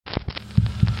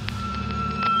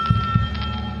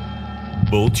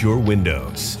Bolt your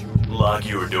windows. Lock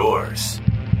your doors.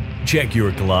 Check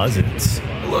your closets.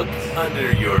 Look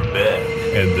under your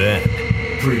bed. And then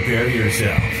prepare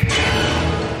yourself.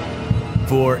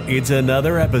 For it's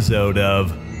another episode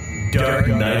of Dark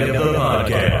Knight of the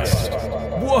Podcast.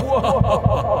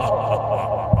 Whoa!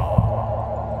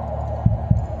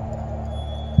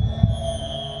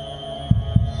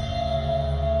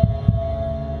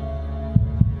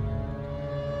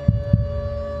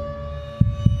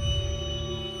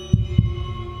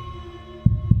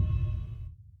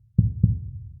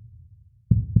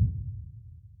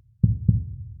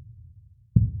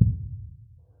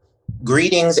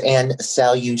 Greetings and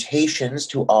salutations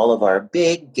to all of our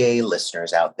big gay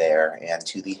listeners out there and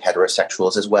to the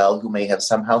heterosexuals as well who may have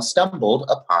somehow stumbled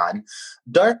upon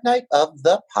Dark Knight of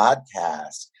the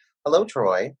Podcast. Hello,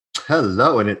 Troy.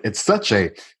 Hello, and it's such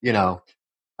a,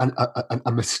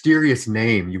 a mysterious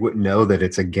name. You wouldn't know that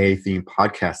it's a gay-themed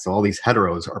podcast, so all these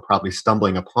heteros are probably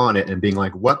stumbling upon it and being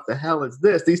like, what the hell is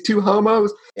this? These two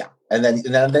homos? Yeah, and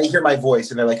then they hear my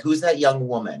voice and they're like, who's that young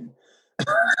woman?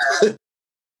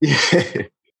 Yeah.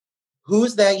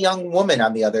 Who's that young woman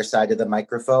on the other side of the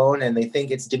microphone? And they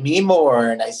think it's Demi Moore,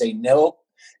 and I say, nope,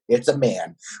 it's a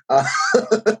man. But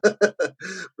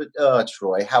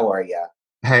Troy, how are you?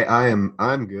 Hey,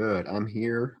 I'm good. I'm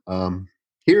here.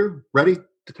 Here, ready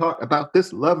to talk about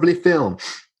this lovely film.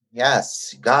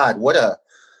 Yes, God, what a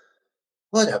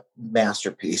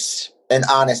masterpiece. And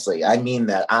honestly, I mean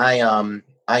that.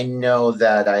 I know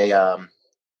that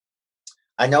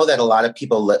I know that a lot of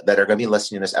people that are going to be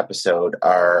listening to this episode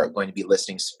are going to be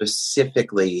listening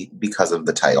specifically because of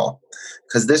the title.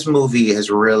 Because this movie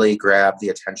has really grabbed the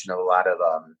attention of a lot of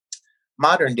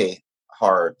modern day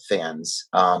horror fans.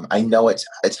 I know it's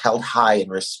held high and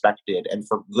respected, and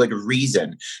for good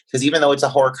reason. Because even though it's a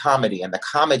horror comedy, and the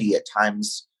comedy at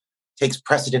times takes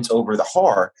precedence over the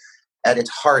horror, at its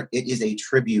heart, it is a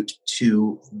tribute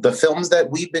to the films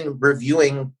that we've been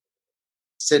reviewing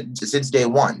since day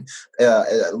one.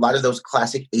 A lot of those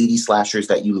classic 80s slashers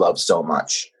that you love so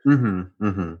much. Mm-hmm,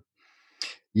 mm-hmm.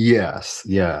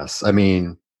 Yes. I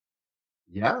mean,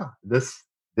 yeah, this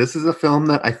is a film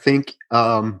that I think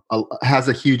has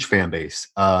a huge fan base.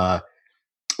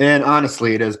 And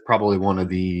honestly, it is probably one of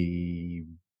the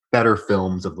better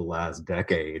films of the last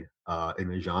decade in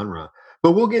the genre.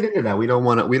 But we'll get into that. We don't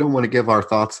want to give our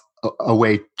thoughts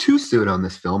away too soon on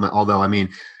this film. Although, I mean,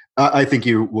 I think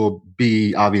you will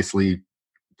be obvious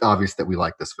that we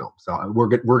like this film. So we're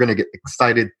going to get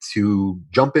excited to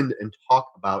jump in and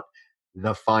talk about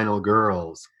The Final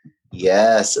Girls.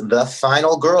 Yes, The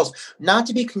Final Girls. Not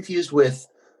to be confused with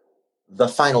The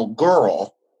Final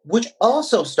Girl, which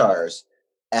also stars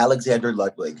Alexander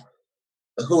Ludwig,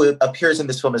 who appears in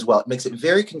this film as well. It makes it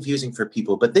very confusing for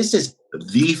people, but this is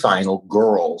The Final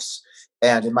Girls.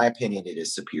 And in my opinion, it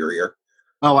is superior.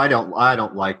 Oh,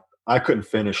 I couldn't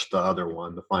finish the other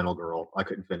one, The Final Girl. I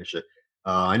couldn't finish it.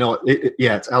 I know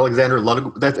it's Alexander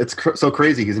Ludwig. It's so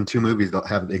crazy. He's in two movies that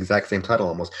have the exact same title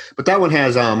almost. But that one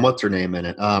has what's her name in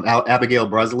it? Abigail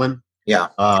Breslin. Yeah.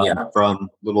 From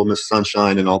Little Miss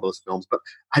Sunshine and all those films. But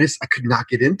I could not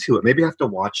get into it. Maybe I have to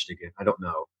watch it again. I don't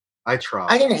know. I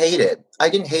tried. I didn't hate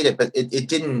it, but it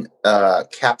didn't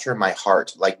capture my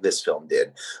heart like this film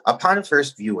did. Upon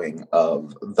first viewing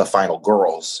of The Final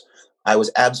Girls, I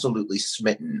was absolutely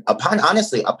smitten. Upon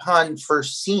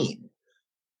first scene,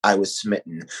 I was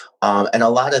smitten. And a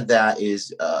lot of that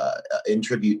is in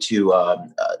tribute to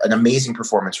an amazing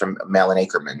performance from Malin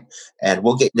Akerman. And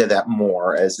we'll get into that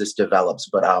more as this develops.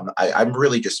 But I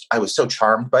was so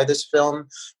charmed by this film.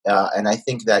 And I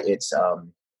think that it's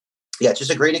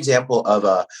just a great example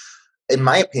of, in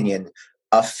my opinion,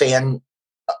 a fan.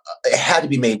 It had to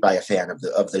be made by a fan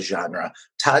of the genre.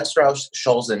 Todd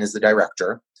Strauss-Schulzen is the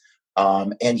director.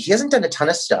 And he hasn't done a ton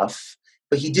of stuff,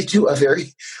 but he did do a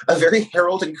very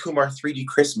Harold and Kumar 3D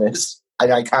Christmas, an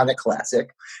iconic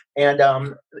classic. And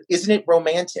Isn't It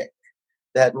Romantic?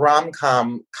 That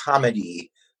rom-com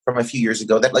comedy from a few years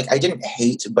ago that I didn't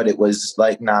hate, but it was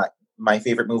not my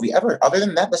favorite movie ever. Other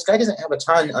than that, this guy doesn't have a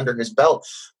ton under his belt.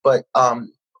 But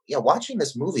watching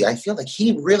this movie, I feel like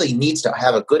he really needs to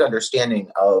have a good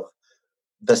understanding of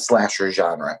the slasher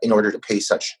genre in order to pay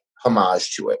such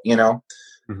homage to it,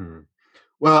 Mm-hmm.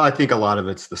 Well, I think a lot of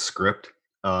it's the script.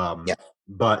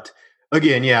 But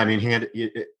again, I mean,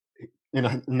 in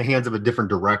the hands of a different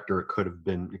director, it could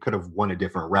have won a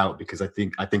different route, because I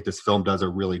think this film does a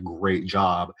really great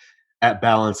job at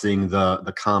balancing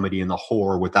the comedy and the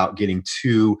horror without getting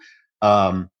too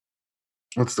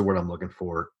what's the word I'm looking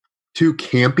for? Too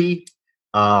campy.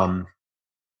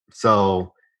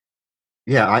 So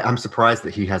yeah, I'm surprised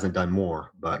that he hasn't done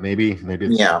more, but maybe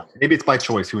it's by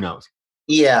choice. Who knows?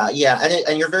 Yeah, yeah,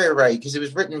 and you're very right because it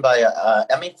was written by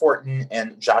Emmy Fortin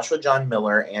and Joshua John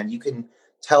Miller, and you can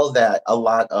tell that a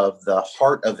lot of the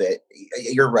heart of it.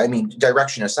 You're right. I mean,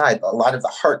 direction aside, a lot of the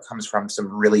heart comes from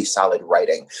some really solid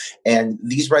writing, and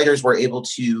these writers were able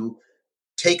to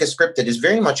take a script that is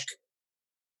very much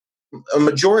a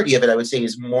majority of it, I would say,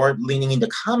 is more leaning into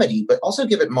comedy, but also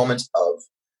give it moments of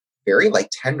very like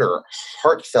tender,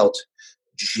 heartfelt,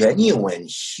 genuine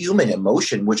human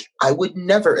emotion, which I would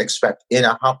never expect in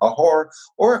a horror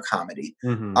or a comedy,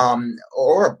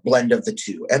 or a blend of the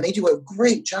two. And they do a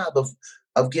great job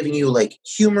of giving you like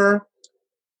humor,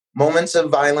 moments of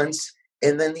violence,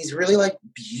 and then these really like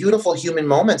beautiful human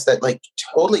moments that like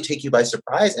totally take you by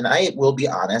surprise. And I will be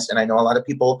honest, and I know a lot of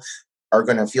people are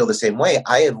going to feel the same way.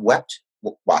 I have wept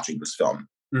watching this film.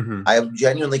 I have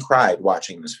genuinely cried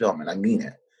watching this film, and I mean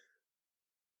it.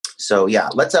 So yeah,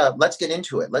 let's get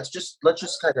into it. Let's just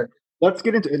kind of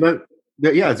get into it.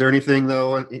 Yeah, is there anything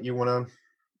though you want to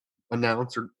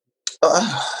announce or?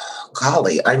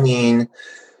 Golly, I mean,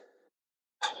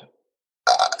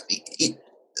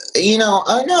 no.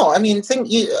 I mean,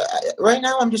 right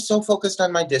now I'm just so focused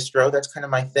on my distro. That's kind of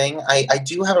my thing. I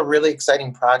do have a really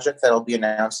exciting project that I'll be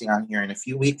announcing on here in a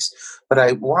few weeks. But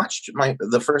I watched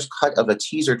the first cut of a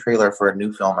teaser trailer for a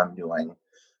new film I'm doing.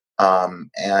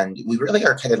 And we really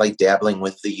are kind of like dabbling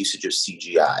with the usage of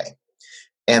CGI.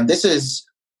 And this is,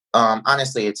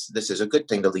 honestly, this is a good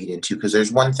thing to lead into because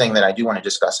there's one thing that I do want to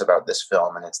discuss about this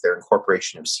film, and it's their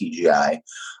incorporation of CGI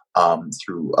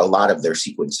through a lot of their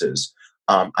sequences.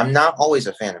 I'm not always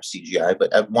a fan of CGI,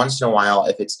 but once in a while,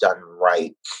 if it's done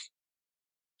right,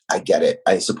 I get it.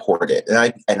 I support it.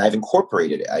 And I've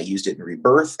incorporated it. I used it in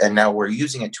Rebirth, and now we're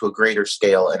using it to a greater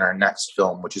scale in our next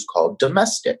film, which is called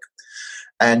Domestic.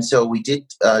 And so we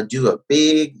did do a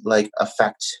big like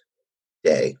effect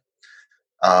day.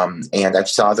 And I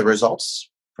saw the results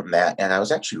from that, and I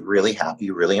was actually really happy,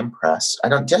 really impressed.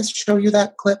 Did I show you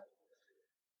that clip?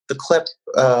 The clip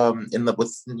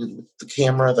with the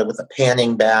camera, with the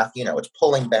panning back, it's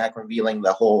pulling back, revealing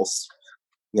the holes.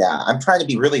 Yeah, I'm trying to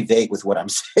be really vague with what I'm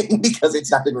saying because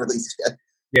it's not been released yet.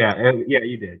 Yeah,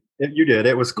 you did. You did.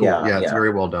 It was cool. Yeah, it's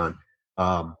very well done.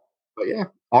 But yeah,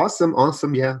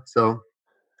 awesome. Yeah. So.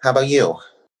 How about you?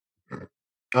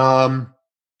 Not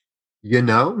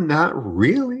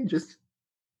really. Just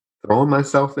throwing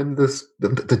myself in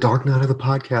the dark night of the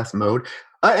podcast mode.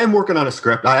 I am working on a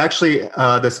script. I actually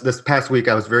this past week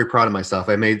I was very proud of myself.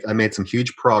 I made some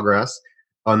huge progress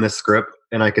on this script,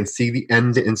 and I can see the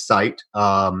end in sight.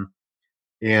 So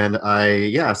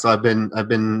I've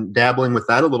been dabbling with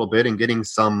that a little bit and getting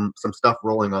some stuff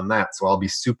rolling on that. So I'll be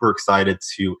super excited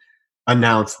to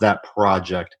announce that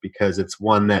project because it's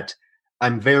one that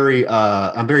I'm very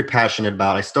passionate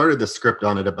about. I started the script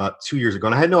on it about 2 years ago,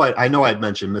 and I know I'd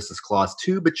mentioned Mrs. Claus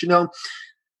too, but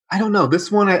I don't know.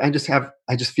 This one I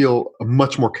just feel a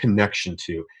much more connection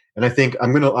to, and I think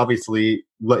I'm going to obviously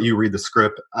let you read the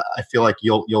script. I feel like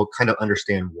you'll kind of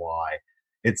understand why.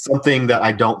 It's something that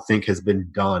I don't think has been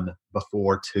done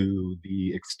before to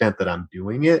the extent that I'm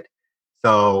doing it.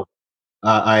 So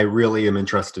I really am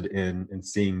interested in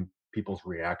seeing people's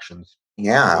reactions.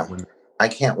 Yeah. I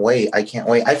can't wait. I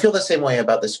feel the same way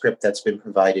about the script that's been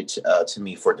provided to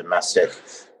me for Domestic.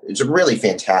 It's really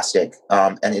fantastic.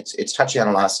 And it's touching on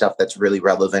a lot of stuff that's really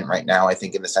relevant right now, I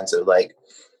think, in the sense of like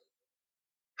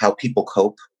how people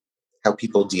cope, how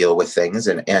people deal with things.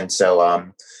 And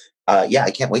so,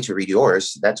 I can't wait to read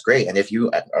yours. That's great. And if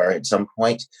you are at some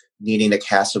point needing to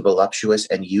cast a voluptuous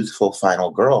and youthful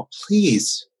final girl,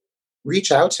 please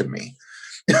reach out to me.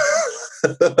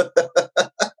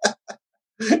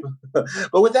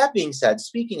 But with that being said,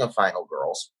 speaking of final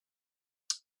girls,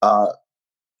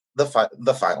 the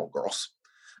final girls.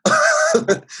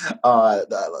 The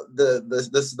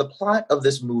plot of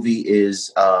this movie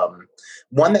is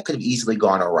one that could have easily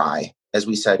gone awry, as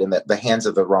we said, in the hands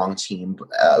of the wrong team,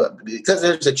 because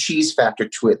there's a cheese factor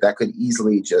to it that could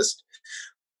easily just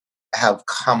have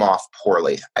come off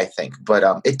poorly, I think, but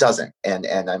it doesn't, and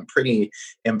I'm pretty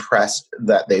impressed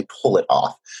that they pull it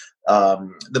off.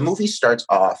 The movie starts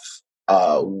off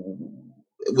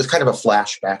with kind of a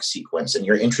flashback sequence, and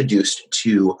you're introduced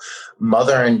to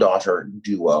mother and daughter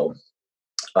duo,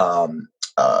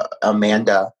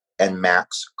 Amanda and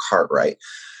Max Cartwright.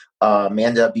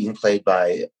 Amanda being played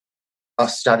by a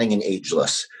stunning and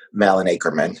ageless Malin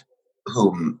Akerman,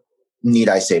 whom need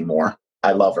I say more?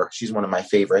 I love her. She's one of my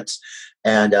favorites.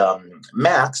 And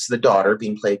Max, the daughter,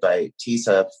 being played by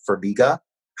Taissa Farmiga.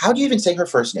 How do you even say her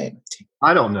first name?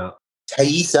 I don't know.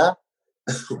 Taissa?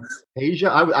 Asia?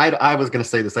 I was going to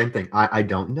say the same thing. I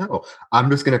don't know. I'm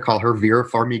just going to call her Vera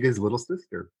Farmiga's little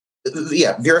sister.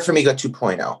 Yeah, Vera Farmiga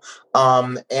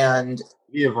 2.0. And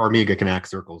Via Farmiga can act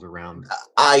circles around.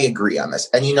 I agree on this.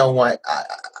 And you know what?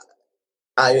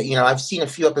 I've seen a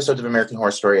few episodes of American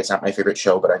Horror Story. It's not my favorite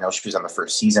show, but I know she was on the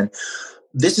first season.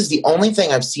 This is the only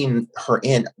thing I've seen her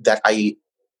in that I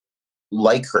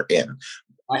like her in.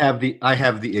 I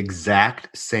have the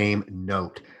exact same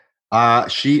note.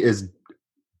 She is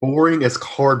boring as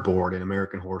cardboard in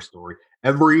American Horror Story.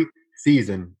 Every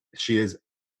season, she is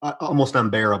almost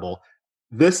unbearable.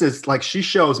 This is like she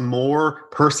shows more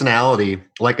personality,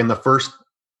 like in the first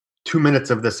 2 minutes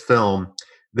of this film,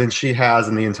 than she has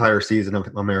in the entire season of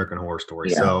American Horror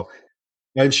Story. Yeah. So,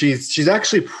 and she's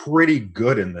actually pretty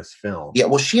good in this film. Yeah,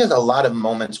 well, she has a lot of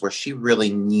moments where she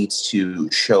really needs to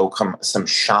show some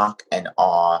shock and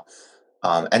awe.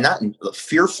 And not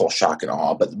fearful shock and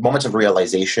awe, but moments of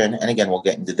realization. And again, we'll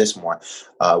get into this more,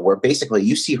 where basically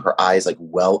you see her eyes like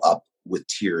well up with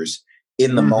tears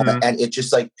in the moment. And it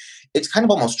just like, it's kind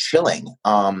of almost chilling.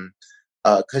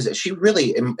 Because she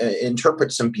really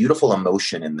interprets some beautiful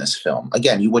emotion in this film.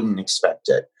 Again, you wouldn't expect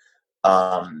it.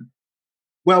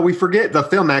 Well, we forget the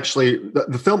film actually,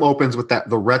 the film opens with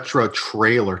the retro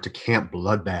trailer to Camp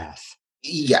Bloodbath.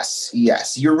 Yes.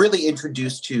 You're really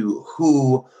introduced to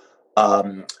who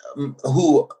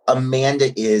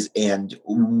Amanda is and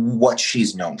what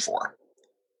she's known for,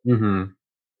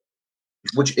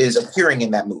 which is appearing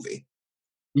in that movie.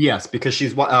 Yes, because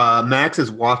she's Max is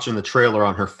watching the trailer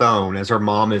on her phone as her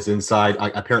mom is inside,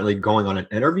 apparently going on an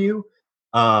interview,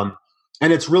 and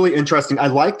it's really interesting. I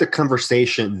like the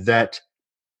conversation that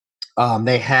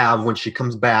they have when she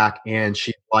comes back, and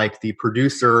she's like, the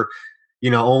producer,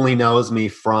 only knows me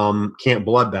from Camp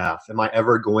Bloodbath. Am I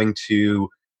ever going to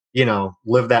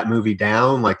live that movie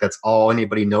down? Like, that's all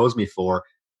anybody knows me for.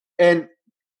 And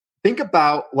think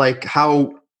about like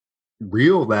how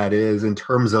real that is in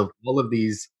terms of all of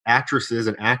these actresses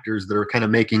and actors that are kind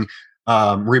of making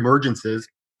reemergences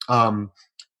from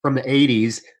the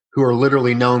 80s who are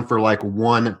literally known for like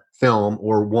one film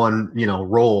or one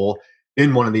role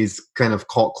in one of these kind of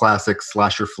cult classic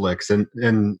slasher flicks.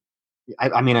 And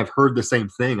I mean, I've heard the same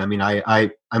thing. I mean,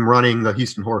 I'm running the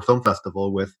Houston Horror Film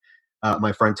Festival with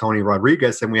my friend Tony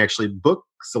Rodriguez, and we actually book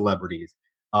celebrities.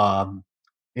 And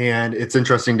it's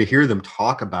interesting to hear them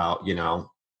talk about,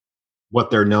 what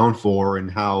they're known for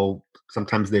and how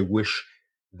sometimes they wish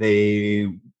they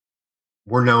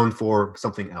were known for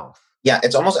something else. Yeah,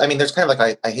 it's almost, I mean, there's kind of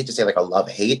like, I hate to say like a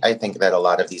love-hate, I think that a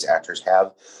lot of these actors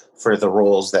have for the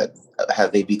roles that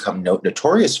have they become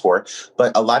notorious for.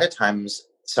 But a lot of times,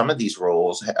 some of these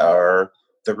roles are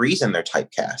the reason they're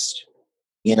typecast,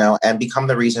 and become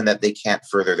the reason that they can't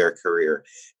further their career.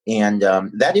 And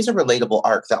that is a relatable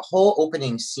arc. That whole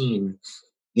opening scene,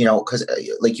 because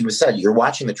like you said, you're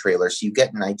watching the trailer, so you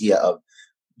get an idea of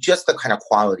just the kind of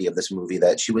quality of this movie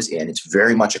that she was in. It's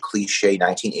very much a cliche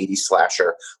 1980s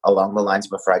slasher along the lines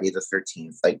of a Friday the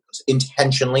 13th, like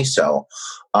intentionally so.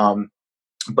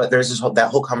 But there's that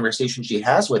whole conversation she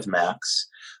has with Max.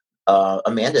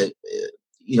 Amanda,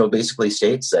 basically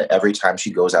states that every time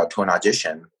she goes out to an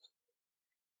audition,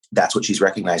 that's what she's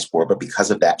recognized for. But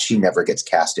because of that, she never gets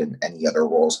cast in any other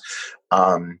roles.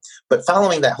 But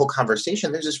following that whole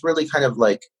conversation, there's this really kind of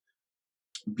like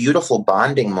beautiful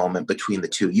bonding moment between the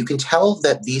two. You can tell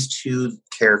that these two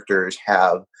characters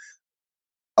have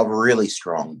a really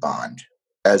strong bond,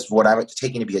 as what I'm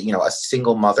taking to be, a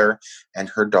single mother and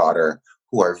her daughter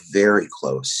who are very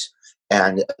close.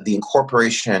 And the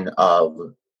incorporation of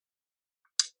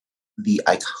the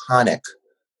iconic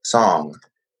song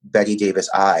Betty Davis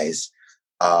Eyes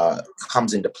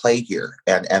comes into play here,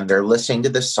 and they're listening to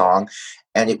this song,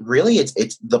 and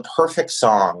it's the perfect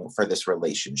song for this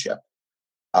relationship.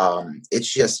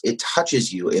 It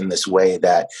touches you in this way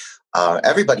that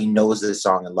everybody knows this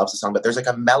song and loves the song, but there's like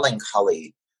a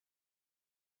melancholy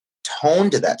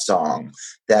tone to that song,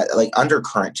 that like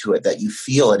undercurrent to it that you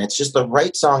feel, and it's just the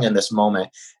right song in this moment.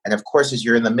 And of course, as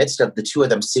you're in the midst of the two of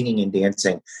them singing and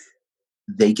dancing,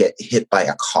 they get hit by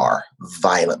a car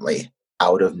violently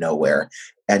out of nowhere.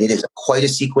 And it is quite a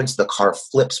sequence. The car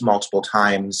flips multiple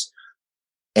times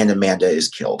and Amanda is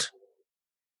killed.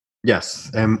 Yes.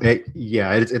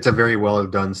 It's a very well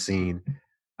done scene.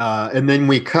 And then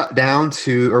we cut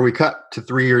to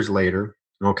 3 years later.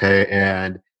 Okay.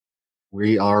 And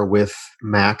we are with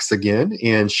Max again.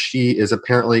 And she is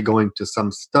apparently going to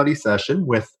some study session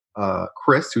with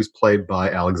Chris, who's played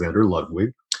by Alexander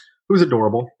Ludwig, who's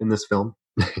adorable in this film.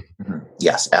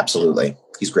 Yes, absolutely.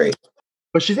 He's great.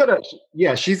 But so they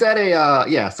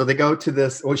go to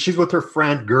this, she's with her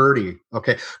friend Gertie.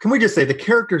 Okay. Can we just say the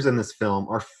characters in this film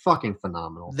are fucking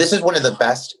phenomenal. This is one of the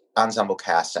best ensemble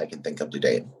casts I can think of to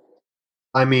date.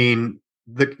 I mean,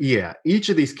 each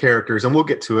of these characters, and we'll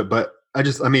get to it, but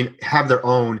I mean, have their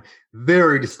own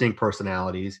very distinct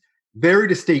personalities, very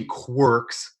distinct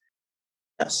quirks.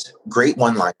 Yes, great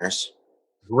one-liners.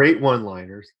 Great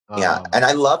one-liners. Yeah, and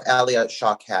I love Alia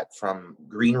Shawkat from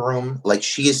Green Room. Like,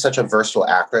 she is such a versatile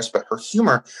actress, but her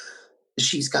humor,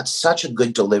 she's got such a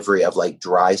good delivery of like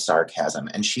dry sarcasm,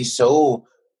 and she's so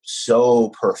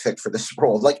perfect for this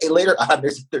role. Like, later on,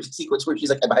 there's a sequence where she's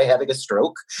like, "Am I having a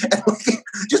stroke?" And like,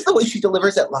 just the way she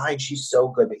delivers that line, she's so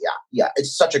good. But yeah,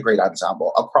 it's such a great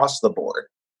ensemble across the board.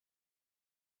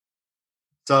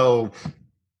 So,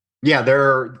 yeah,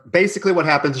 they're basically what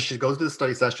happens is she goes to the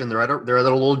study session. They're at a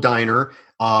little diner,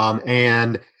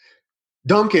 and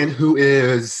Duncan, who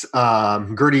is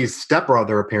Gertie's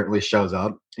stepbrother, apparently shows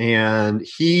up, and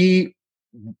he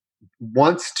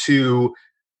wants to.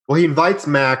 Well, he invites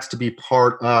Max to be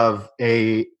part of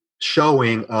a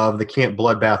showing of the Camp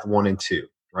Bloodbath 1 and 2,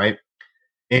 right?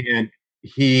 And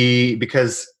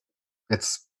because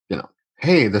it's,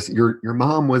 hey, your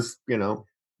mom was,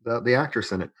 the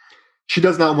actress in it. She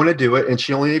does not want to do it, and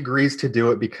she only agrees to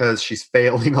do it because she's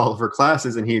failing all of her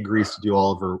classes, and he agrees to do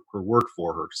all of her work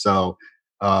for her. So,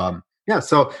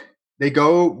 so they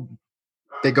go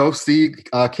see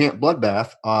Camp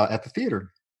Bloodbath at the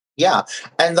theater. Yeah,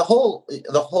 and the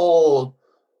whole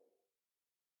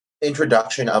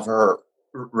introduction of her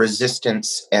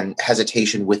resistance and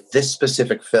hesitation with this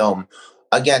specific film,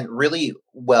 again, really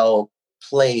well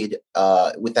played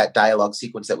with that dialogue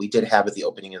sequence that we did have at the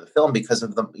opening of the film, because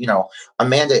of the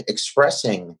Amanda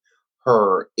expressing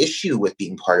her issue with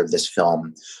being part of this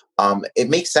film. It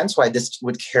makes sense why this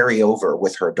would carry over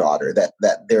with her daughter. That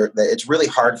it's really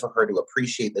hard for her to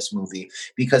appreciate this movie,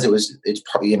 because it's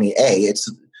probably,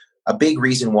 it's a big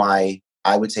reason why,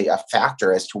 I would say a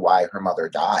factor as to why her mother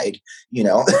died,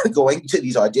 going to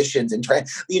these auditions and trying,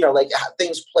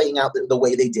 things playing out the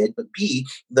way they did. But B,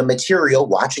 the material,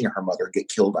 watching her mother get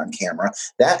killed on camera,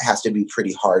 that has to be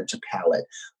pretty hard to palate.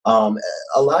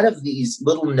 A lot of these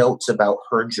little notes about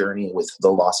her journey with the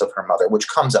loss of her mother, which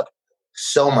comes up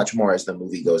so much more as the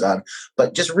movie goes on,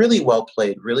 but just really well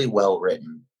played, really well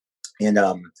written.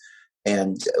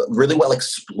 And really well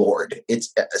explored.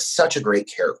 It's such a great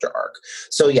character arc.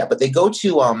 So yeah, but they go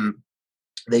to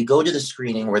the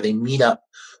screening where they meet up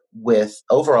with,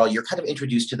 overall, you're kind of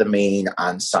introduced to the main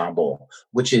ensemble,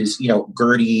 which is,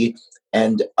 Gertie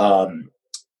and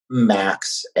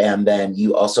Max, and then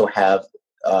you also have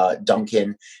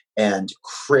Duncan, and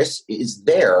Chris is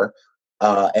there,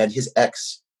 and his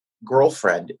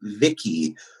ex-girlfriend,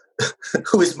 Vicky,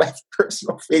 who is my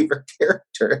personal favorite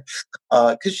character,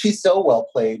 because she's so well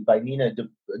played by Nina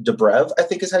Dobrev, I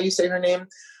think is how you say her name.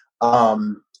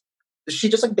 She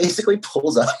just like basically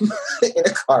pulls up in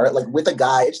a car like with a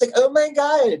guy. It's like, oh my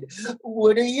God,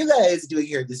 what are you guys doing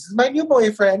here? This is my new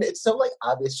boyfriend. It's so like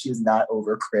obvious she is not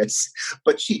over Chris,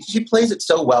 but she plays it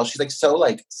so well. She's like so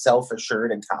like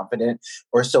self-assured and confident,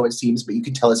 or so it seems, but you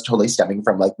can tell it's totally stemming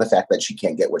from like the fact that she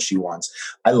can't get what she wants.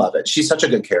 I love it. She's such a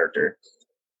good character.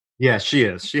 Yeah, she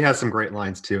is. She has some great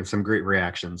lines too, and some great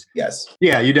reactions. Yes.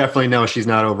 Yeah, you definitely know she's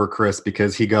not over Chris,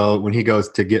 because when he goes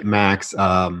to get Max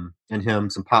and him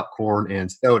some popcorn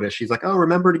and soda, she's like, "Oh,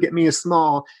 remember to get me a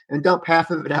small and dump half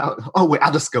of it out." Oh wait,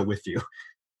 I'll just go with you.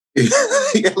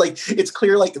 Yeah, like it's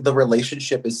clear like the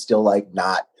relationship is still like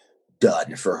not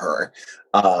done for her,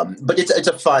 but it's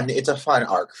a fun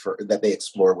arc that they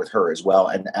explore with her as well.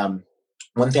 And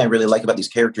one thing I really like about these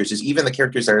characters is even the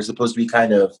characters that are supposed to be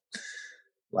kind of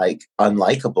like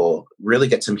unlikable really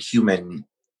get some human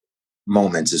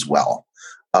moments as well.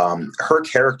 Her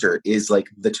character is like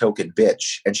the token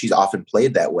bitch, and she's often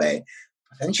played that way.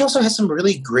 And she also has some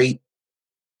really great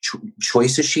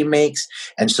choices she makes,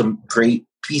 and some great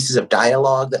pieces of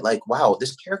dialogue that like, wow,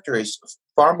 this character is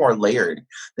far more layered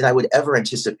than I would ever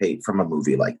anticipate from a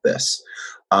movie like this.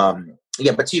 But so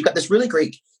you've got this really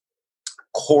great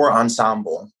core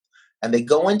ensemble, and they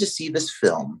go in to see this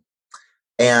film,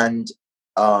 and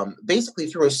basically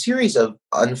through a series of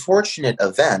unfortunate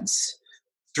events,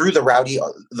 through the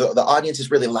audience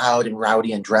is really loud and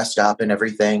rowdy and dressed up and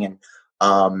everything.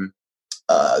 And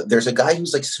there's a guy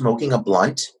who's like smoking a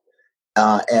blunt,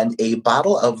 and a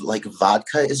bottle of like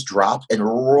vodka is dropped and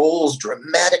rolls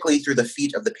dramatically through the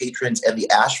feet of the patrons, and the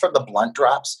ash from the blunt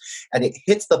drops and it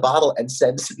hits the bottle and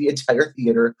sends the entire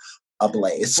theater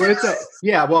ablaze.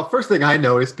 Well, first thing I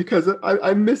noticed, because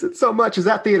I miss it so much, is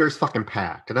that theater is fucking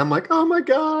packed, and I'm like, oh my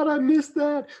God, I missed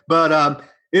that. But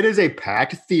it is a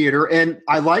packed theater, and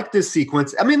I like this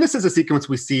sequence. I mean, this is a sequence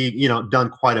we see, done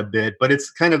quite a bit, but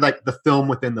it's kind of like the film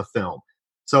within the film.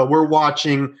 So we're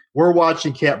watching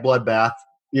Camp Bloodbath,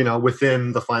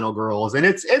 within the Final Girls, and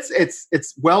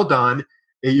it's well done.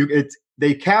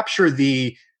 they capture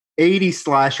the 80s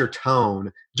slasher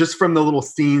tone just from the little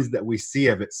scenes that we see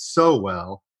of it so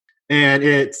well. And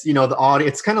it's, the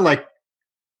audience, it's kind of like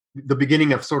the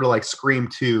beginning of sort of like Scream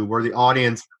 2, where the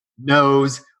audience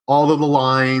knows all of the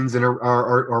lines and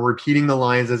are repeating the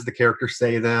lines as the characters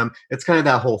say them. It's kind of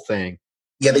that whole thing.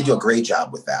 Yeah, they do a great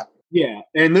job with that. Yeah.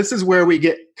 And this is where we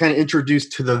get kind of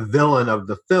introduced to the villain of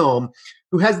the film,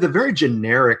 who has the very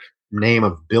generic name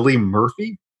of Billy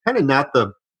Murphy. Kind of not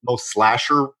the most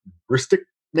slasher-ristic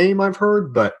name I've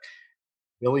heard, but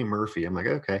Billy Murphy. I'm like,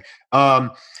 okay.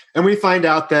 And we find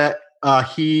out that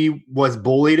he was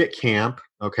bullied at camp.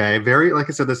 Okay. Very, like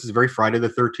I said, this is very Friday the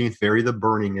 13th, very The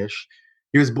Burning-ish.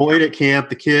 He was bullied at camp.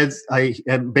 The kids,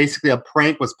 and basically a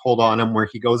prank was pulled on him where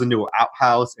he goes into an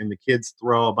outhouse and the kids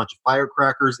throw a bunch of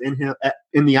firecrackers in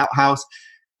the outhouse,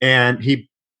 and he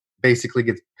basically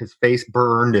gets his face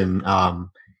burned, and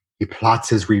he plots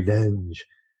his revenge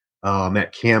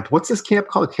at camp. What's this camp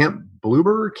called? Camp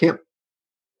Bluebird? Camp?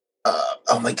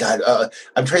 Oh my God.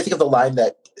 I'm trying to think of the line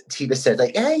that Tina said,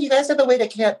 like, hey, you guys have the way to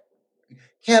camp.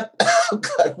 Oh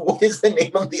God, what is the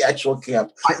name of the actual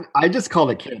camp? I just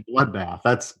called it Camp Bloodbath.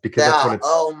 That's because that's what it's.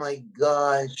 Oh my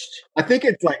gosh. I think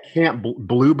it's like Camp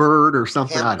Bluebird or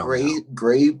something. Camp I don't know.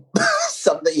 Gray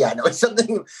something. Yeah, no,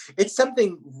 it's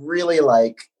something really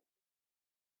like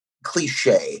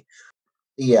cliche.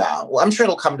 Yeah. Well, I'm sure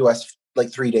it'll come to us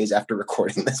like 3 days after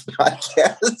recording this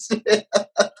podcast.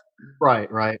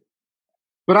 Right.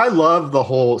 But I love the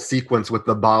whole sequence with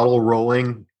the bottle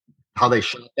rolling, how they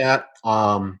shot that.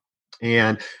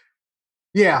 And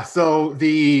yeah, so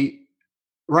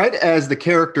right as the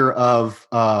character of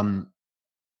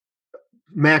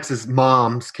Max's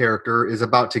mom's character is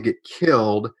about to get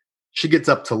killed, she gets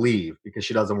up to leave because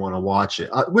she doesn't want to watch it,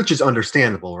 which is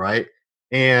understandable, right?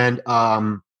 And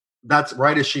that's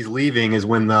right as she's leaving is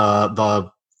when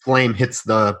the flame hits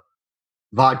the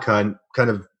vodka and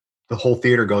kind of the whole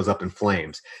theater goes up in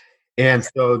flames. And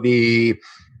so the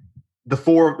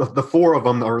four of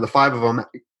them, or the five of them,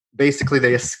 basically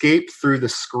they escape through the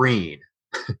screen.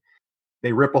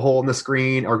 They rip a hole in the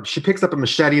screen, or she picks up a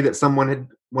machete that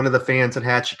one of the fans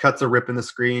had. She cuts a rip in the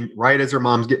screen right as her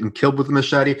mom's getting killed with the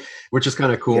machete, which is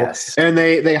kind of cool. Yes. And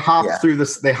they hop through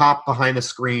this. They hop behind the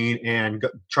screen and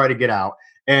try to get out.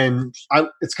 And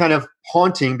it's kind of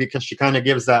haunting because she kind of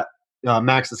gives that.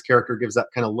 Max's character gives that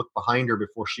kind of look behind her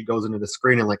before she goes into the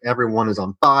screen, and like everyone is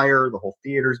on fire, the whole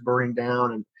theater's burning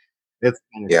down, and that's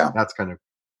kind of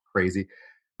crazy.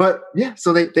 But yeah,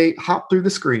 so they hop through the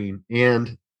screen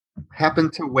and happen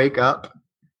to wake up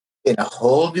in a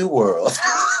whole new world.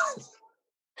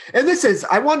 And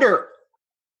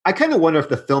I kind of wonder if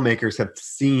the filmmakers have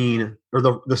seen, or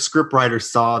the script writers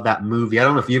saw that movie. I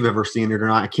don't know if you've ever seen it or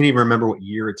not. I can't even remember what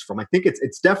year it's from. I think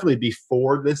it's definitely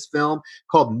before this film,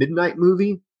 called Midnight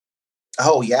Movie.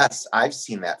 Oh yes, I've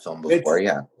seen that film before.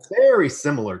 Yeah, very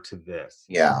similar to this.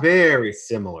 Yeah, very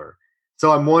similar.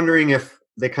 So I'm wondering if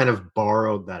they kind of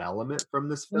borrowed that element from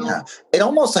this film. Yeah, it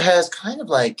almost has kind of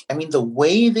like, I mean, the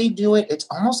way they do it, it's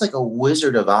almost like a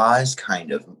Wizard of Oz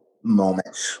kind of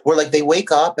moment where like they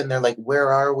wake up and they're like,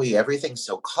 where are we? Everything's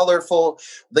so colorful.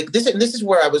 Like this, and this is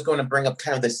where I was going to bring up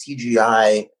kind of the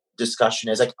CGI discussion,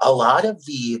 is like a lot of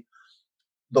the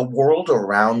world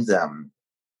around them,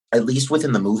 at least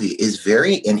within the movie, is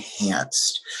very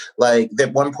enhanced. Like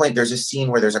at one point there's a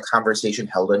scene where there's a conversation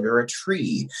held under a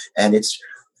tree and it's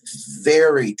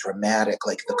very dramatic,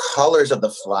 like the colors of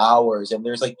the flowers, and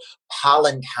there's like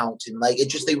pollen count, and like it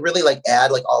just, they really like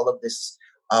add like all of this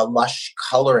lush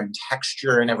color and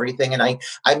texture and everything. And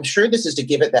I'm sure this is to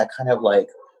give it that kind of like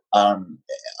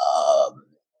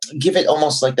give it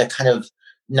almost like that kind of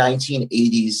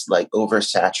 1980s like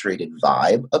oversaturated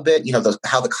vibe a bit,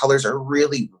 how the colors are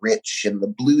really rich and the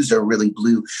blues are really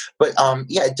blue. But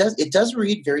yeah, it does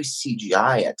read very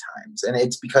CGI at times, and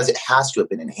it's because it has to have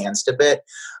been enhanced a bit,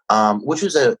 which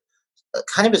was a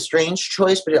kind of a strange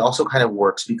choice, but it also kind of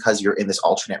works because you're in this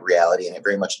alternate reality, and it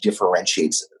very much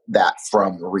differentiates that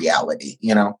from reality,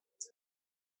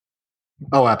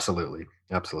 Oh, absolutely.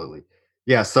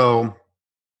 Yeah. So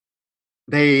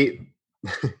they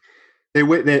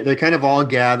kind of all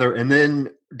gather, and then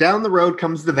down the road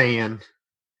comes the van.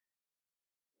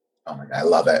 Oh my God, I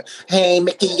love it. Hey,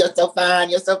 Mickey, you're so fine.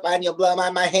 You'll blow my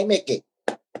mind. Hey, Mickey.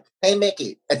 And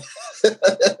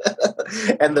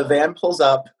the van pulls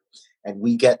up, and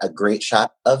we get a great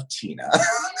shot of Tina.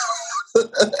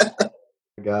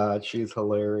 God, she's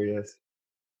hilarious.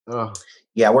 Oh.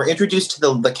 Yeah, we're introduced to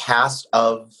the cast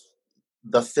of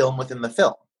the film within the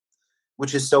film,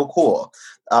 which is so cool.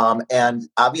 And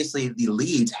obviously the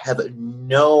leads have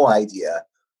no idea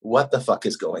what the fuck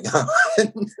is going on?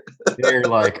 They're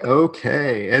like,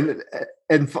 okay, and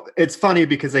it's funny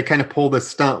because they kind of pull this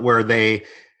stunt where they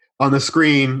on the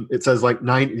screen it says like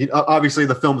 90. Obviously,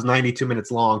 the film's 92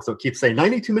 minutes long, so it keeps saying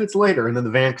 92 minutes later, and then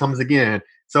the van comes again.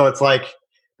 So it's like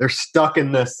they're stuck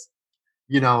in this,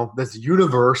 this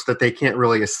universe that they can't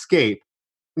really escape.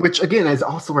 Which again has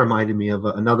also reminded me of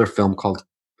another film called.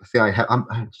 See,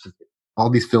 all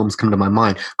these films come to my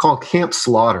mind called Camp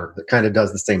Slaughter that kind of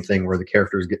does the same thing where the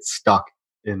characters get stuck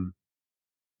in.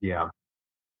 Yeah.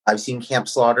 I've seen Camp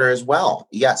Slaughter as well.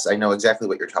 Yes, I know exactly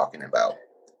what you're talking about.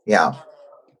 Yeah.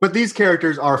 But these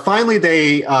characters are finally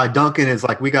Duncan is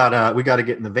like, we gotta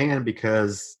get in the van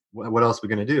because what else are we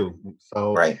gonna do?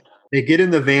 So right. They get in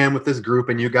the van with this group,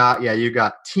 and you got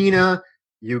Tina,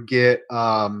 you get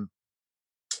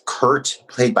Kurt,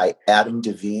 played by Adam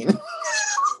Devine.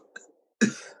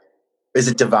 Is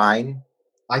it Divine?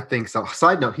 I think so.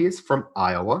 Side note, he is from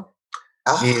Iowa.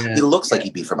 He looks like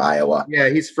he'd be from Iowa. Yeah,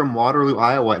 he's from Waterloo,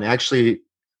 Iowa. And actually,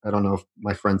 I don't know if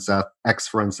my friend Seth,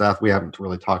 ex-friend Seth, we haven't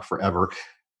really talked forever,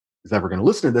 is ever going to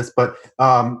listen to this. But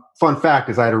fun fact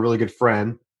is I had a really good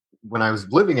friend when I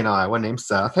was living in Iowa named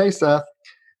Seth. Hey, Seth.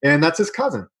 And that's his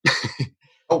cousin.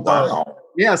 Oh, wow.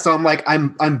 Yeah, so I'm like,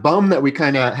 I'm bummed that we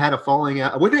kind of had a falling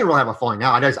out. We didn't really have a falling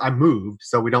out. I moved,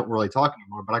 so we don't really talk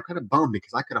anymore. But I kind of bummed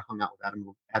because I could have hung out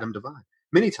with Adam Devine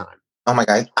many times. Oh my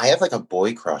God, I have like a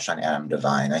boy crush on Adam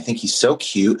Devine. I think he's so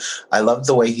cute. I love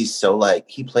the way he's so like,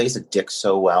 he plays a dick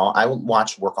so well. I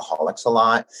watch Workaholics a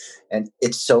lot, and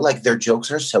it's so like their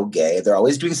jokes are so gay. They're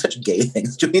always doing such gay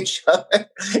things to each other.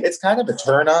 It's kind of a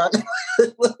turn on.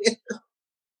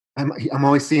 I'm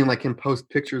always seeing like him post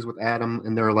pictures with Adam,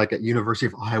 and they're like at University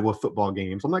of Iowa football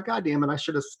games. I'm like, God damn it, I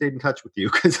should have stayed in touch with you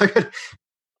because I could.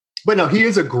 But no, he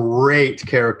is a great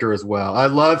character as well. I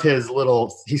love his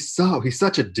little. He's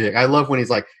such a dick. I love when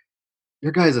he's like,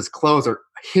 "Your guys' clothes are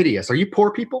hideous. Are you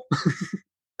poor people?"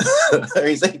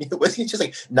 He's like, he's just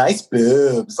like nice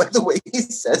boobs, like the way he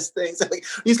says things. Like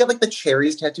he's got like the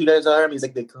cherries tattooed on his arm. He's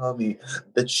like, they call me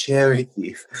the cherry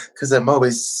thief because I'm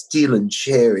always stealing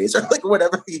cherries, or like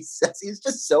whatever he says. He's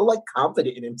just so like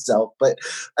confident in himself, but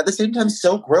at the same time,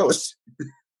 so gross.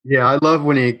 Yeah, I love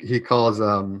when he calls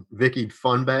Vicky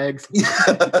fun bags.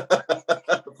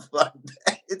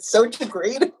 It's so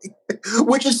degrading,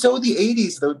 which is so the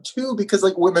 80s though too, because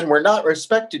like women were not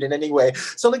respected in any way.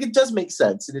 So like it does make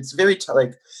sense, and it's very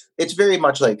it's very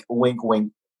much like wink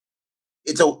wink.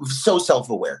 It's so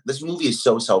self-aware. This movie is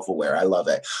so self-aware. I love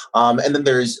it. And then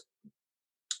there's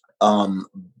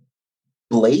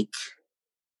Blake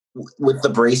with the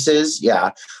braces,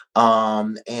 yeah.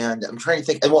 And I'm trying to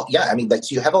think. And well, yeah, I mean, like,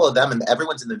 so you have all of them, and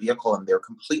everyone's in the vehicle, and they're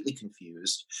completely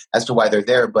confused as to why they're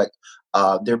there. But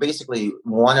they're basically,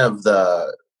 one of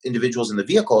the individuals in the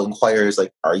vehicle inquires,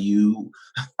 like, "Are you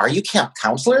camp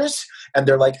counselors?" And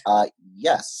they're like,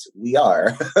 "Yes, we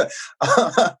are."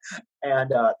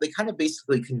 And they kind of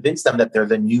basically convince them that they're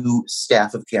the new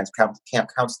staff of camp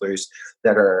counselors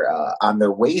that are on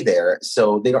their way there.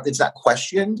 So they don't. It's not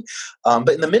questioned. But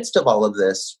in the midst of all of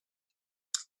this,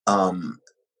 in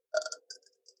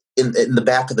the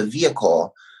back of the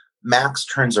vehicle, Max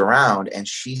turns around and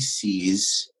she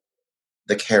sees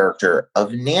the character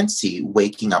of Nancy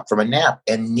waking up from a nap,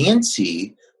 and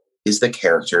Nancy is the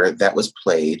character that was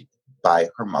played by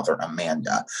her mother,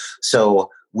 Amanda.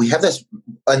 So we have this,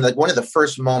 and like one of the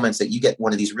first moments that you get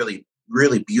one of these really,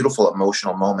 really beautiful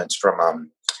emotional moments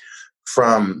from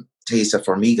Taissa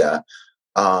Farmiga,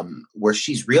 where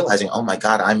she's realizing, oh my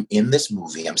God, I'm in this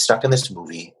movie. I'm stuck in this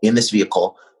movie, in this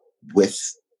vehicle with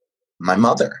my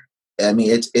mother. I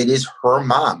mean, it is her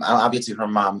mom. Obviously, her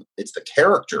mom. It's the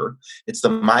character. It's the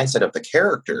mindset of the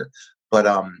character. But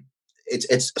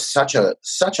it's such a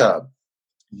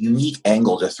unique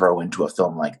angle to throw into a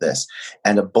film like this,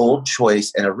 and a bold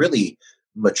choice, and a really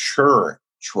mature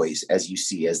choice as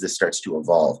this starts to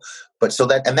evolve. But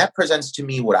that presents to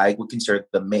me what I would consider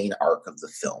the main arc of the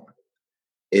film,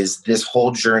 is this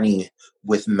whole journey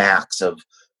with Max of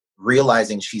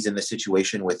realizing she's in the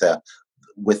situation with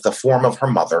the form of her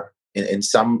mother in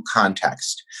some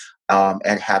context,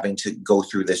 and having to go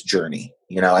through this journey,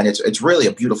 and it's really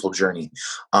a beautiful journey.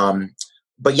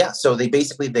 But yeah, so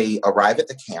they arrive at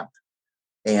the camp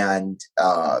and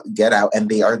get out, and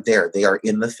they are there. They are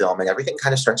in the film, and everything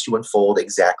kind of starts to unfold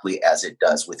exactly as it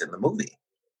does within the movie.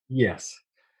 Yes.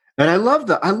 And I love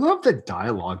the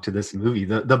dialogue to this movie.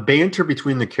 The banter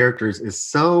between the characters is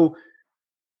so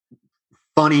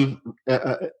funny,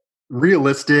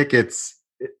 realistic.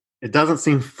 It doesn't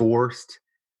seem forced.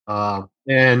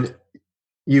 And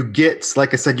you get,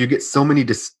 like I said, you get so many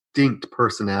distinct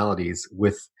personalities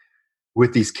with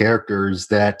with these characters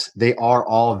that they are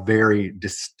all very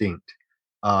distinct,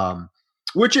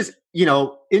 which is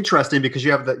interesting because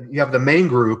you have the main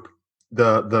group,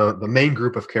 the main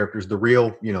group of characters, the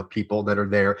real people that are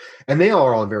there, and they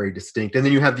are all very distinct. And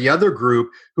then you have the other group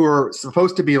who are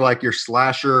supposed to be like your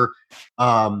slasher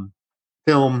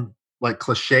film, like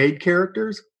cliched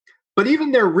characters, but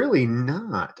even they're really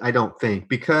not, I don't think,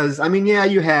 because I mean, yeah,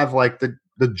 you have like the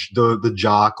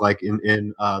jock, like in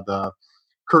the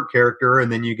Kurt character,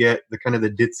 and then you get the kind of the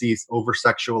ditzy, over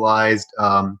sexualized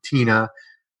Tina,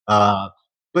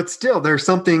 but still, there's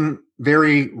something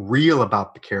very real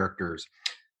about the characters.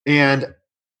 And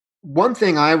one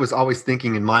thing I was always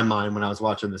thinking in my mind when I was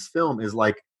watching this film is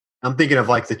like, I'm thinking of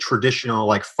like the traditional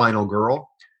like final girl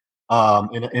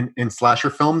in slasher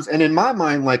films, and in my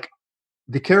mind, like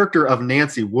the character of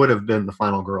Nancy would have been the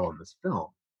final girl in this film.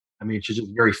 I mean, she's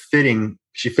just very fitting.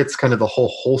 She fits kind of the whole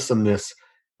wholesomeness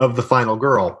of the final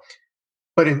girl.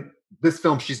 But in this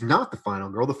film, she's not the final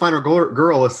girl. The final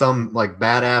girl is some like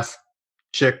badass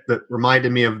chick that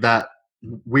reminded me of that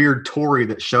weird Tory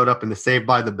that showed up in the Saved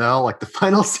by the Bell, like the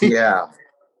final scene. Yeah.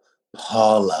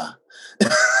 Paula.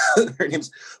 Her name's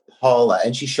Paula,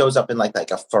 and she shows up in like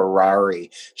a Ferrari.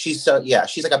 She's like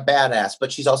a badass,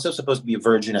 but she's also supposed to be a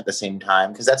virgin at the same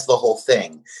time, because that's the whole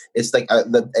thing. It's like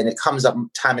and it comes up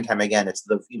time and time again. It's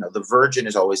the virgin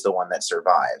is always the one that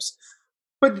survives.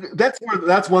 But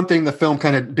that's one thing the film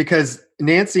kind of, because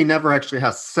Nancy never actually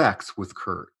has sex with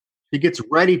Kurt. He gets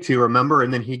ready to, remember,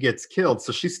 and then he gets killed.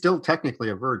 So she's still technically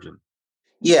a virgin.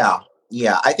 Yeah.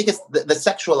 I think it's the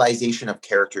sexualization of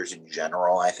characters in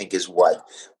general, I think, is what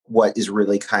is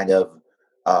really kind of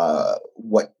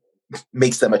what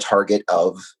makes them a target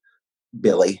of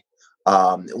Billy.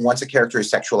 Once a character is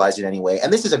sexualized in any way,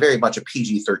 and this is a very much a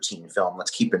PG-13 film,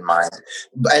 let's keep in mind,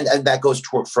 and that goes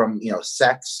from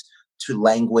sex to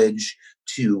language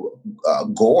to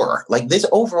gore. Like, this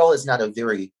overall is not a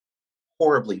very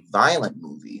horribly violent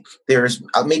movie. There's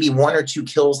maybe one or two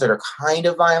kills that are kind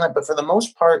of violent, but for the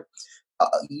most part,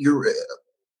 you're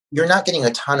not getting a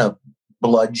ton of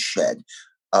bloodshed,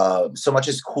 so much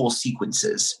as cool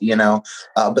sequences,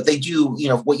 but they do,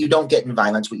 what you don't get in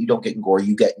violence, what you don't get in gore,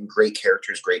 you get in great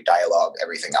characters, great dialogue,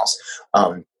 everything else.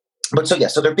 So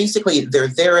they're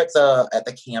there at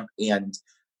the camp, and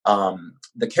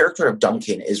the character of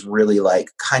Duncan is really like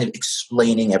kind of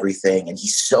explaining everything, and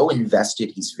he's so invested.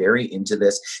 He's very into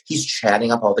this. He's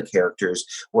chatting up all the characters,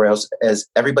 whereas as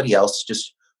everybody else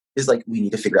just is like, we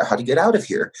need to figure out how to get out of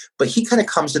here. But he kind of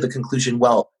comes to the conclusion,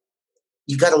 well,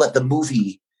 you got to let the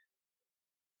movie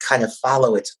kind of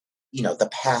follow its, the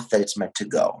path that it's meant to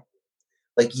go.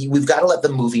 Like, we've got to let the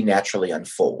movie naturally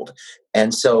unfold.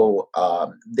 And so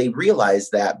they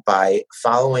realized that by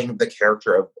following the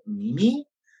character of Mimi,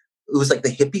 it was like the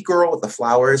hippie girl with the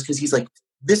flowers, because he's like,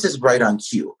 this is right on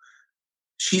cue.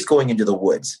 She's going into the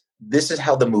woods. This is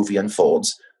how the movie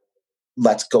unfolds.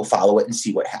 Let's go follow it and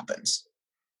see what happens.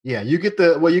 Yeah, you get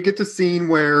the scene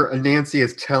where Nancy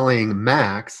is telling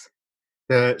Max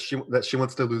that she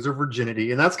wants to lose her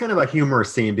virginity, and that's kind of a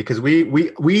humorous scene, because we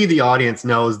the audience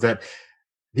knows that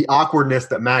the awkwardness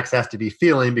that Max has to be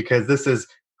feeling, because this is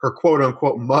her quote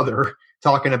unquote mother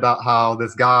talking about how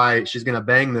this guy, she's going to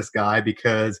bang this guy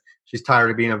because she's tired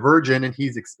of being a virgin, and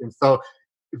so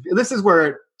this is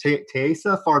where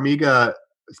Taissa Farmiga's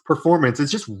performance is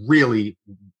just really,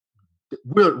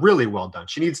 really, really well done.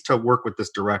 She needs to work with this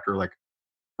director like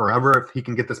forever if he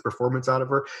can get this performance out of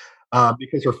her,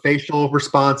 because her facial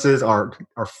responses are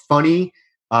funny.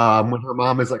 When her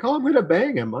mom is like, "Oh, I'm going to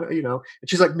bang him," and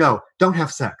she's like, "No, don't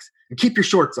have sex and keep your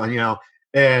shorts on,"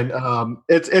 and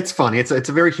it's funny. It's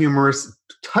a very humorous,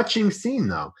 touching scene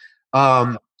though.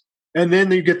 And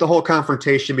then you get the whole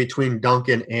confrontation between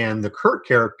Duncan and the Kurt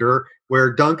character,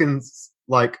 where Duncan's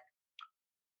like,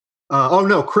 oh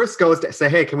no, Chris goes to say,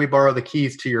 "Hey, can we borrow the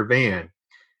keys to your van?"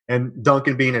 And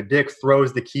Duncan, being a dick,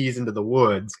 throws the keys into the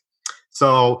woods.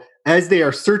 So as they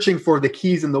are searching for the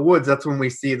keys in the woods, that's when we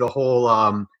see the whole,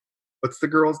 what's the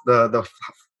girls, the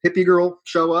hippie girl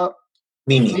show up?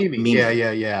 Mimi.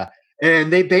 Yeah.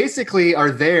 And they basically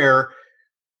are there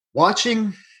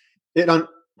watching it on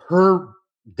her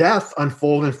death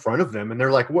unfold in front of them. And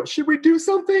they're like, "What, should we do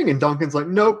something?" And Duncan's like,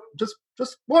 "Nope, just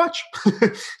watch."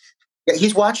 Yeah,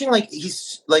 he's watching, like,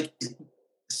 he's like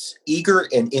eager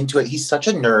and into it. He's such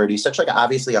a nerd. He's such like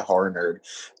obviously a horror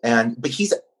nerd. But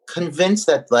he's convinced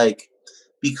that, like,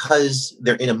 because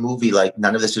they're in a movie, like,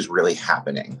 none of this is really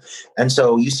happening. And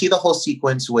so you see the whole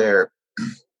sequence where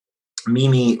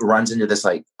Mimi runs into this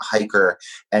like hiker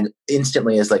and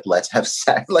instantly is like, "Let's have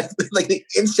sex." like they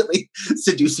instantly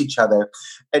seduce each other.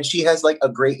 And she has like a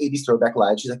great 80s throwback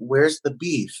line. She's like, "Where's the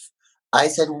beef?" I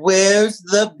said, "Where's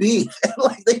the beef?"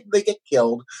 Like they get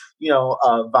killed,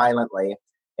 violently,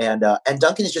 and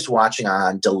Duncan is just watching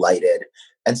on, delighted.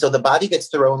 And so the body gets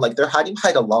thrown, like they're hiding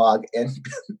behind a log, and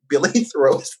Billy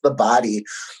throws the body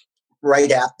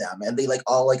right at them, and they like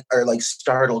all like are like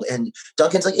startled. And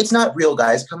Duncan's like, "It's not real,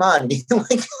 guys. Come on!" And he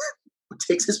like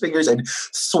takes his fingers and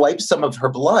swipes some of her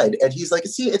blood, and he's like,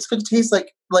 "See, it's going to taste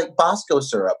like Bosco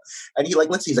syrup." And he like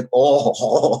let's see, he's like,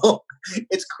 "Oh,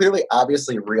 it's clearly,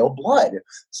 obviously real blood."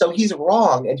 So he's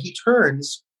wrong, and he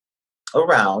turns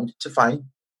around to find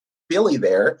Billy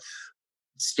there,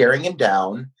 staring him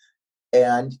down,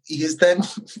 and he's then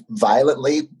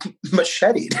violently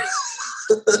macheted.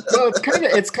 Well,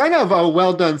 it's kind of a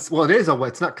well done. Well,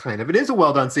 it's not kind of. It is a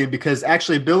well done scene because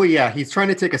actually Billy, he's trying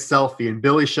to take a selfie, and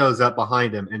Billy shows up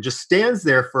behind him and just stands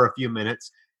there for a few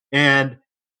minutes, and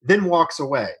then walks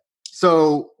away.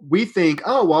 So we think,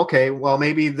 oh, well, okay, well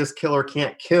maybe this killer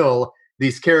can't kill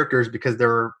these characters because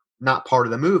they're not part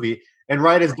of the movie. And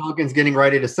right as Duncan's getting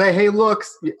ready to say, "Hey, look,"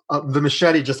 the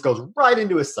machete just goes right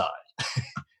into his side.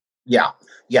 Yeah,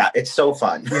 it's so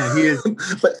fun. Yeah, he is.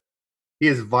 But he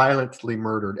is violently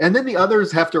murdered, and then the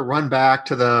others have to run back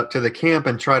to the camp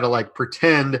and try to like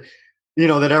pretend,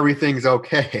 that everything's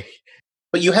okay.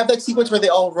 But you have that sequence where they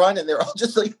all run, and they're all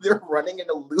just like they're running in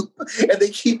a loop, and they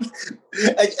keep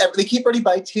running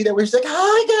by Tina, where she's like,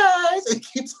 "Hi guys," and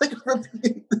keeps like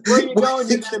repeating, "Where you going?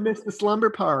 You're gonna miss the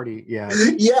slumber party." Yeah,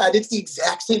 and it's the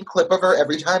exact same clip of her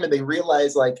every time, and they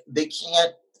realize like they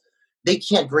can't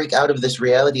break out of this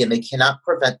reality, and they cannot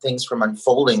prevent things from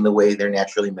unfolding the way they're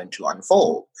naturally meant to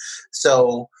unfold.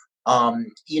 So,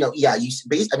 Duncan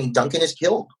is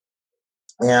killed.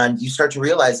 And you start to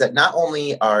realize that not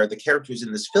only are the characters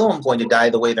in this film going to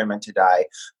die the way they're meant to die,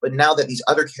 but now that these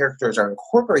other characters are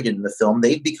incorporated in the film,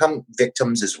 they've become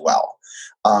victims as well.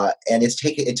 And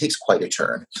it takes quite a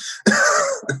turn.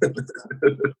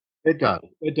 It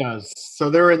does.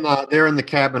 So they're in the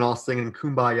cabin all singing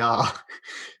 "Kumbaya,"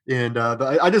 and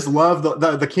I just love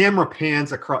the camera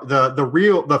pans across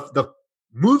the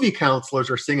movie counselors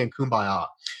are singing "Kumbaya,"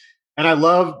 and I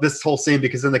love this whole scene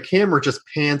because then the camera just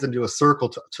pans into a circle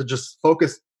to just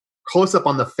focus close up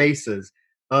on the faces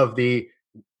of the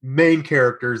main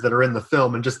characters that are in the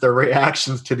film and just their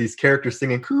reactions to these characters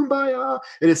singing "Kumbaya."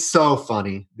 It is so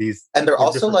funny. And they're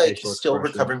also like still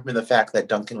recovering from the fact that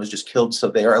Duncan was just killed, so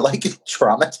they are like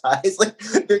traumatized. Like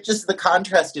they're just, the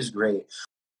contrast is great.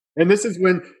 And this is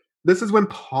when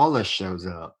Paula shows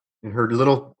up in her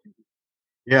little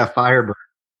Firebird.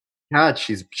 God,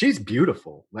 she's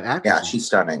beautiful. Yeah, she's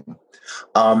stunning.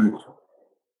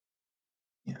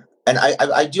 And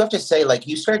I do have to say, like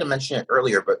you started to mention it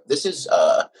earlier, but this is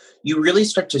you really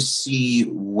start to see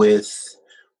with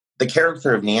the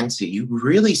character of Nancy, you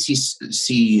really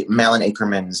see Malin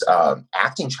Akerman's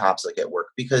acting chops like at work,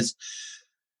 because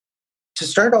to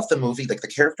start off the movie, like the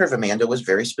character of Amanda was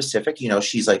very specific.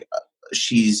 She's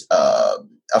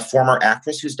a former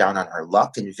actress who's down on her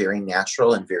luck and very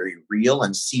natural and very real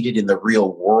and seated in the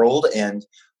real world, and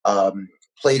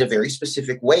played a very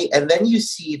specific way. And then you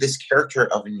see this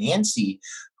character of Nancy,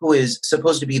 who is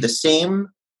supposed to be the same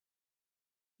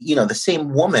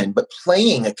woman, but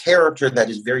playing a character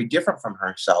that is very different from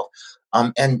herself.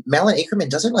 And Malin Akerman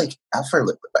does it like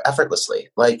effortlessly.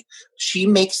 Like she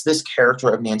makes this character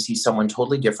of Nancy someone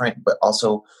totally different, but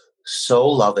also so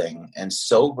loving and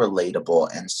so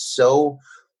relatable and so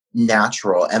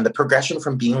natural. And the progression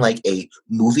from being like a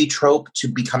movie trope to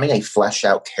becoming a fleshed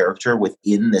out character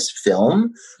within this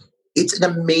film, it's an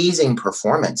amazing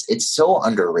performance. It's so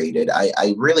underrated.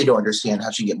 I really don't understand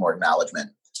how she get more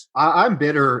acknowledgement. I'm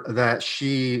bitter that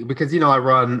because I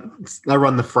run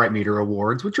the Fright Meter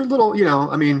Awards, which are little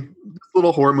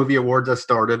horror movie awards I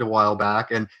started a while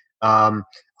back, and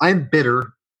I'm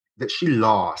bitter that she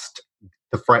lost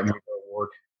the Fright Meter Award.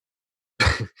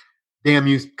 Damn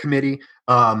you, committee.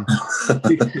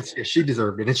 She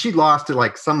deserved it, and she lost to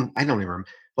like some, I don't even remember,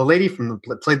 the lady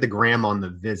played the Graham on The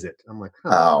Visit. I'm like,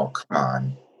 oh, come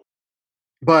on.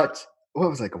 But what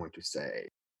was I going to say?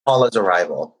 Paula's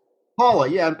arrival. Paula,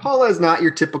 yeah, and Paula is not your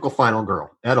typical final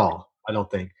girl at all, I don't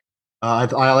think.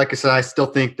 Like I said, I still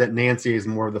think that Nancy is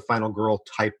more of the final girl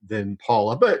type than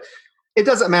Paula, but it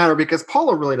doesn't matter because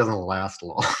Paula really doesn't last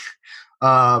long.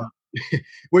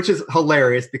 Which is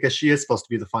hilarious because she is supposed to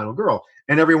be the final girl,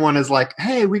 and everyone is like,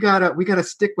 "Hey, we gotta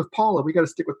stick with Paula. We gotta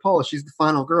stick with Paula. She's the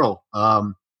final girl."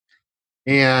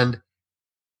 And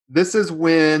this is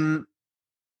when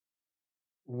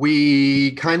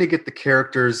we kind of get the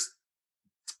characters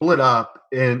split up,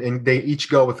 and they each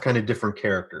go with kind of different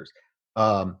characters,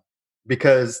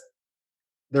 because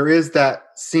there is that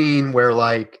scene where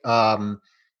like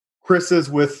Chris is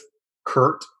with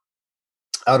Kurt.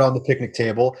 out on the picnic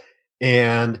table,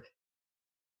 and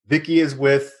Vicky is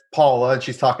with Paula, and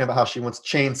she's talking about how she wants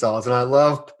chainsaws. And I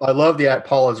love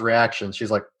Paula's reaction.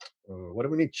 She's like, "What do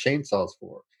we need chainsaws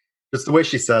for?" Just the way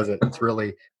she says it, it's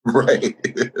really Right.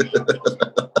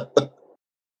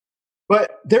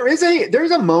 But there's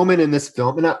a moment in this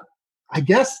film, and I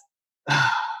guess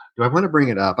do I want to bring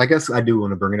it up? I guess I do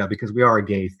want to bring it up because we are a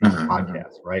gay themed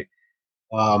podcast, right?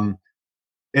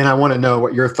 And I want to know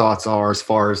what your thoughts are as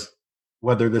far as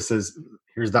whether this is,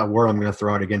 here's that word I'm going to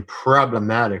throw out again,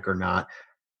 problematic or not.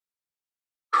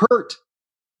 Kurt,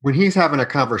 when he's having a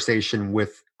conversation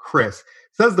with Chris,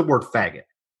 says the word faggot.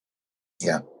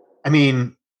 Yeah. I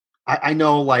mean, I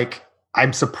know, like,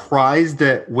 I'm surprised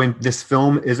that when this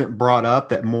film isn't brought up,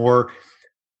 that more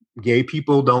gay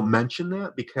people don't mention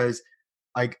that, because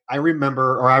like I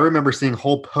remember seeing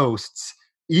whole posts,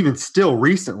 even still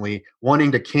recently,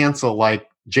 wanting to cancel like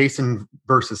Jason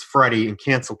versus Freddy and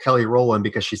cancel Kelly Rowland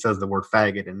because she says the word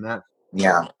faggot in that.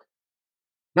 Yeah.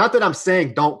 Not that I'm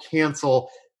saying don't cancel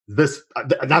this.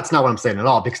 That's not what I'm saying at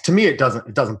all, because to me it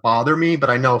doesn't bother me, but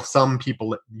I know some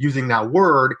people using that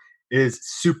word is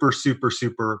super, super,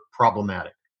 super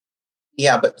problematic.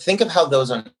 Yeah, but think of how those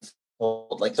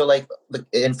unfold. Like, so, like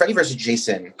in Freddy versus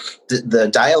Jason, the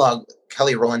dialogue,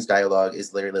 Kelly Rowland's dialogue,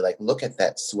 is literally like, "Look at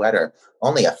that sweater.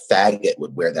 Only a faggot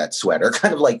would wear that sweater."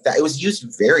 Kind of like that. It was used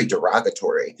very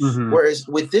derogatory. Mm-hmm. Whereas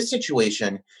with this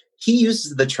situation, he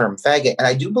uses the term faggot, and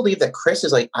I do believe that Chris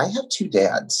is like, "I have two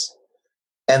dads,"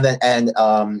 and then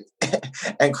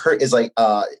and Kurt is like,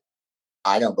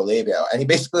 "I don't believe you." And he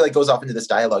basically like goes off into this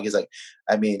dialogue. He's like,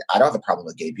 "I mean, I don't have a problem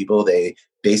with gay people. They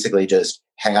basically just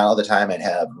hang out all the time and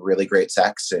have really great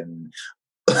sex, and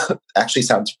actually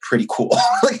sounds pretty cool."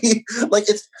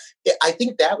 I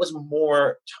think that was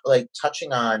more like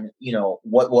touching on,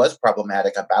 what was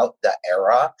problematic about the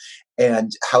era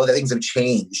and how the things have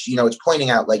changed. It's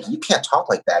pointing out like, you can't talk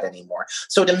like that anymore.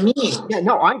 So to me, yeah,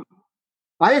 no,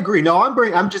 I agree. No,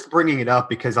 I'm just bringing it up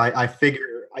because I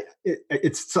figure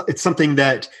it's something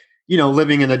that,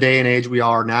 living in the day and age we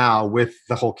are now, with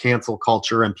the whole cancel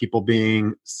culture and people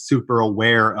being super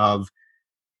aware of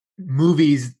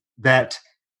movies that,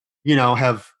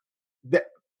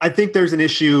 I think there's an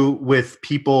issue with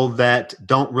people that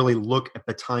don't really look at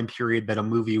the time period that a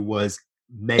movie was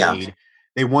made. Yeah.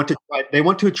 They want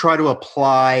to try to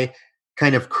apply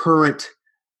kind of current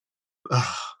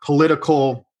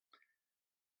political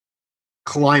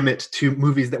climate to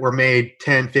movies that were made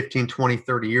 10, 15, 20,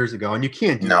 30 years ago. And you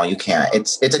can't do that. You can't.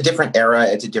 It's a different era.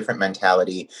 It's a different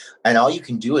mentality. And all you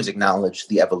can do is acknowledge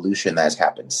the evolution that has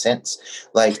happened since.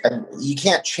 Like, you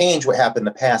can't change what happened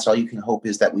in the past. All you can hope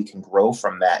is that we can grow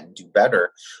from that and do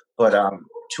better. But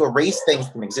to erase things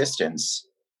from existence.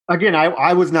 Again,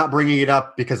 I was not bringing it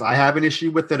up because I have an issue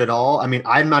with it at all. I mean,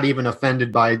 I'm not even offended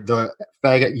by the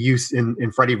faggot use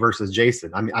in Freddy versus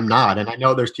Jason. I mean, I'm not. And I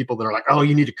know there's people that are like, "Oh,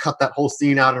 you need to cut that whole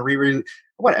scene out and re-release."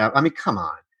 Whatever. I mean, come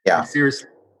on. Yeah. Like, seriously.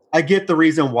 I get the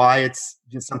reason why it's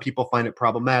just, some people find it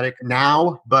problematic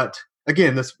now. But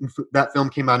again, that film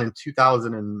came out in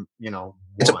 2000 and,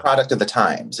 it's a product of the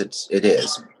times. It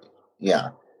is.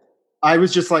 Yeah. I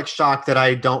was just like shocked that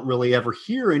I don't really ever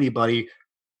hear anybody,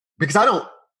 because I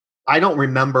don't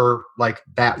remember like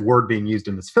that word being used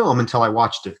in this film until I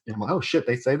watched it. And I'm like, "Oh shit,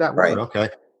 they say that word." Right. Okay.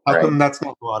 How come that's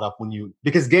not brought up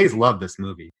because gays love this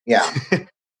movie? Yeah.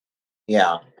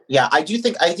 Yeah. Yeah. I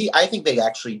think they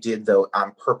actually did, though,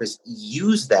 on purpose,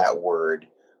 use that word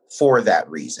for that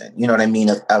reason. You know what I mean?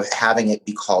 Of having it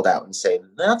be called out and say,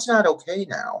 that's not okay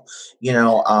now,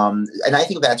 and I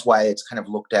think that's why it's kind of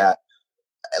looked at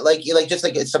like just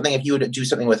like it's something, if you would do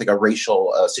something with like a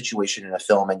racial situation in a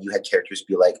film and you had characters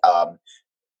be like,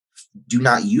 do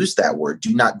not use that word,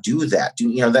 do not do that,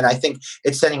 then I think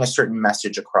it's sending a certain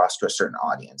message across to a certain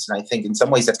audience. And I think in some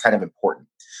ways that's kind of important.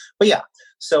 But yeah,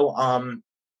 so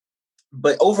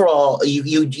but overall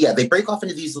they break off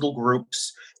into these little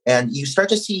groups, and you start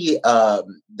to see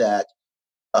that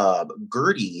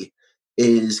Gertie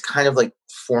is kind of like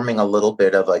forming a little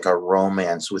bit of like a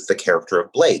romance with the character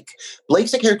of Blake.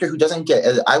 Blake's a character who doesn't get,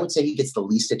 I would say he gets the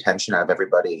least attention out of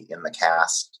everybody in the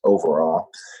cast overall.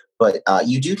 But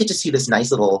you do get to see this nice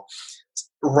little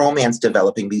romance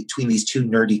developing between these two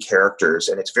nerdy characters,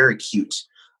 and it's very cute.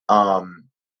 And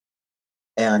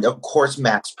of course,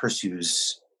 Max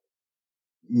pursues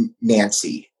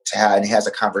Nancy and has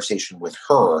a conversation with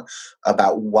her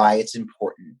about why it's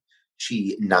important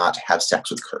she not have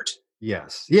sex with Kurt.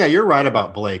 Yes. Yeah, you're right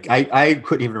about Blake. I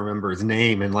couldn't even remember his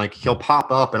name, and like he'll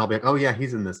pop up and I'll be like, "Oh yeah,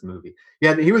 he's in this movie."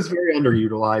 Yeah, he was very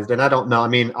underutilized, and I don't know. I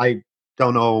mean, I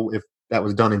don't know if that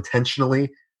was done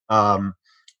intentionally,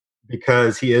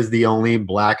 because he is the only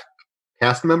black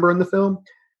cast member in the film.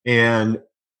 And,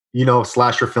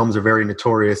 slasher films are very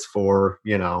notorious for,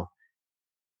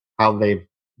 how they've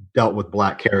dealt with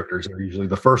black characters. They're usually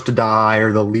the first to die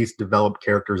or the least developed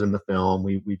characters in the film.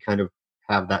 We kind of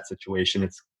have that situation.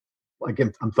 It's like,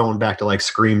 I'm throwing back to like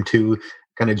Scream 2,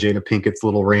 kind of Jada Pinkett's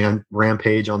little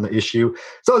rampage on the issue.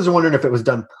 So I was wondering if it was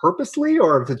done purposely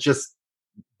or if it's just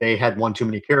they had one too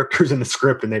many characters in the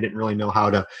script and they didn't really know how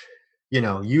to,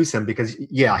 use him, because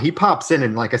he pops in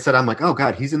and like I said, I'm like, oh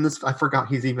God, he's in this. I forgot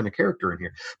he's even a character in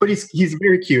here, but he's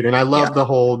very cute. And I love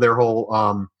their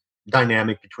whole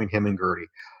dynamic between him and Gertie.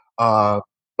 So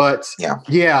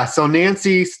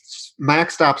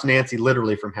Max stops Nancy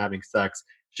literally from having sex.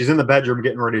 She's in the bedroom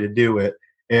getting ready to do it.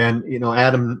 And,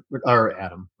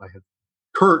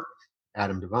 Kurt,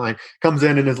 Adam Devine, comes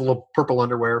in his little purple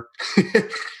underwear.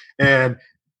 And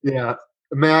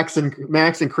Max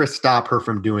and Chris stop her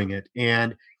from doing it.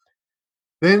 And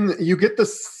then you get the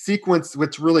sequence,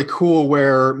 which is really cool,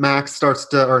 where Nancy starts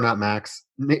to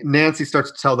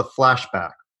tell the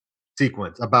flashback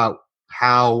sequence about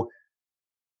how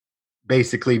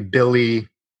basically Billy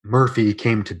Murphy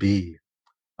came to be.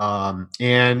 And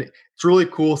it's really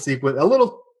cool sequence, a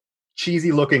little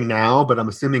cheesy looking now, but I'm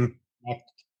assuming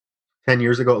 10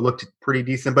 years ago it looked pretty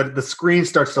decent. But the screen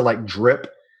starts to like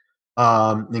drip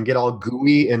and get all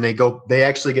gooey, and they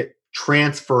actually get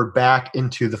transferred back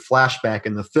into the flashback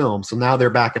in the film. So now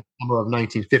they're back in the summer of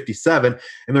 1957,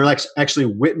 and they're actually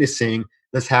witnessing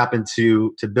this happen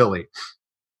to Billy.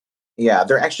 Yeah,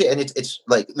 they're actually, and it's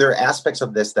like there are aspects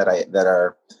of this that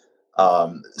are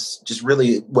just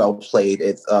really well played.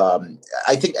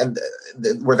 I think,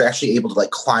 where they're actually able to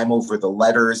like climb over the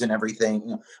letters and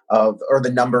everything or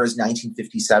the numbers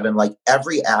 1957. Like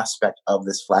every aspect of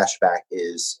this flashback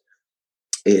is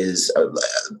a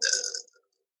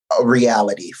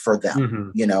reality for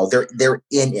them. Mm-hmm. They're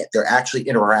in it. They're actually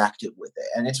interactive with it,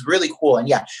 and it's really cool. And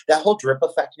that whole drip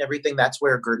effect and everything. That's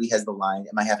where Gertie has the line,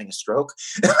 "Am I having a stroke?"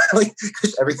 Like,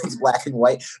 because everything's black and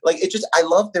white. Like, I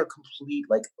love their complete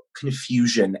like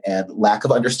confusion and lack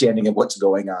of understanding of what's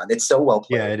going on. It's so well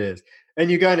played. Yeah, it is. And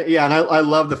you got it. Yeah, and I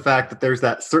love the fact that there's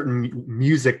that certain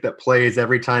music that plays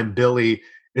every time Billy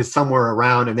is somewhere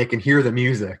around, and they can hear the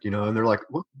music, and they're like,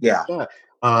 "What?" Yeah.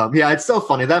 It's so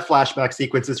funny. That flashback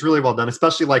sequence is really well done,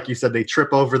 especially like you said, they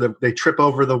trip over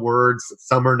the words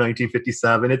 "Summer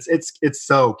 1957." It's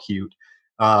so cute.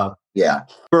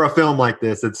 For a film like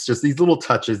this, it's just these little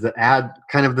touches that add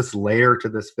kind of this layer to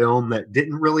this film that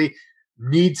didn't really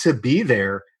need to be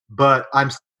there, but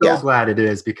I'm so glad it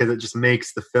is, because it just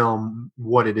makes the film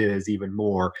what it is even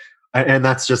more. And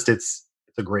that's just it's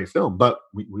a great film. But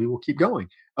we will keep going.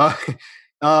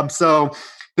 So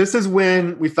this is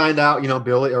when we find out,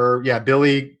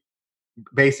 Billy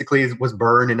basically was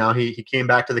burned, and now he came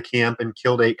back to the camp and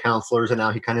killed 8 counselors, and now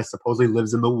he kind of supposedly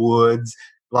lives in the woods,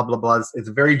 blah, blah, blah. It's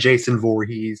very Jason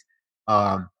Voorhees.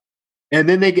 And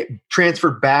then they get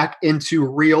transferred back into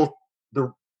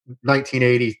the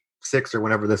 1986 or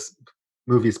whenever this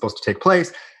movie is supposed to take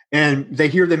place. And they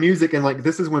hear the music, and like,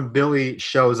 this is when Billy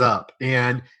shows up.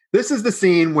 And this is the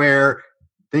scene where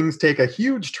things take a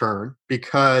huge turn,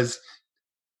 because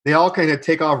they all kind of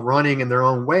take off running in their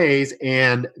own ways.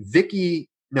 And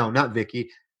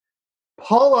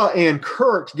Paula and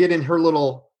Kurt get in her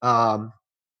little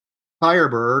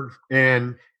Firebird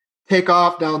and take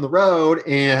off down the road.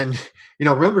 And,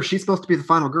 remember, she's supposed to be the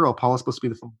final girl. Paula's supposed to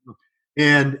be the final girl.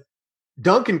 And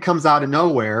Duncan comes out of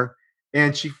nowhere,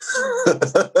 and she...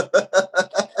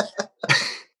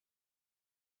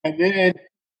 and then,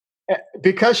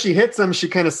 because she hits him, she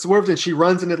kind of swerves and she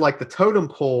runs into like the totem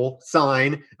pole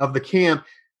sign of the camp.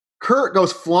 Kurt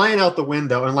goes flying out the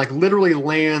window and like literally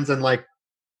lands and like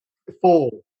full.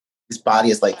 His body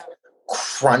is like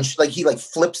crunched, like he like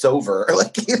flips over,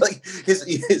 like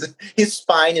his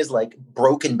spine is like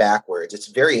broken backwards.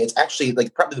 It's actually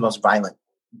like probably the most violent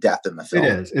death in the film.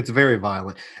 It is. It's very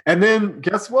violent. And then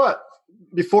guess what?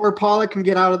 Before Paula can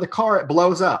get out of the car, it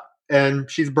blows up and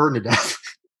she's burned to death.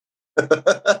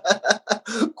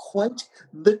 Quite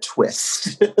the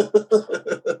twist.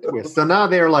 So now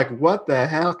they're like, what the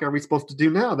heck are we supposed to do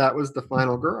now? That was the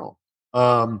final girl.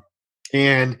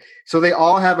 And so they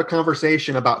all have a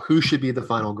conversation about who should be the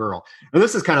final girl. And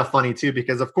this is kind of funny too,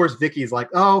 because of course Vicky's like,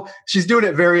 oh, she's doing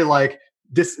it very like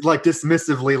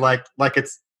dismissively, like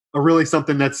it's really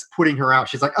something that's putting her out.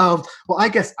 She's like, oh, well, I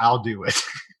guess I'll do it.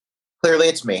 Clearly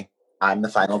it's me. I'm the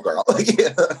final girl.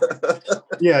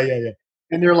 Yeah.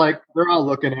 And they're all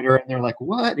looking at her and they're like,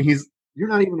 what? You're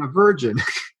not even a virgin.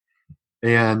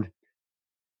 And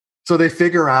so they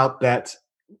figure out that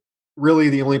really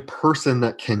the only person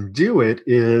that can do it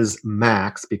is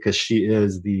Max, because she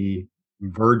is the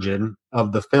virgin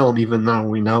of the film, even though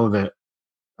we know that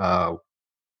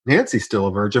Nancy's still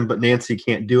a virgin, but Nancy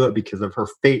can't do it because of her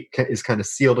fate is kind of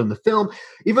sealed in the film,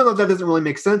 even though that doesn't really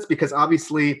make sense because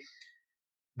obviously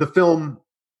the film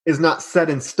is not set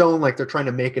in stone like they're trying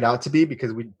to make it out to be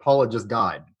because Paula just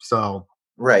died. So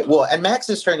right. Well, and Max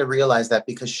is starting to realize that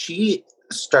because she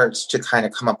starts to kind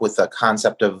of come up with a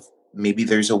concept of maybe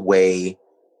there's a way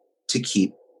to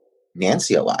keep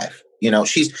Nancy alive.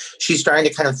 She's starting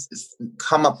to kind of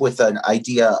come up with an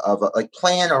idea of a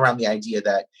plan around the idea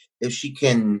that if she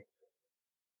can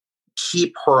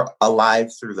keep her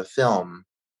alive through the film,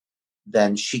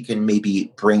 then she can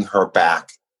maybe bring her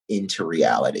back into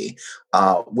reality,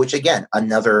 which again,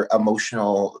 another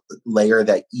emotional layer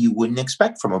that you wouldn't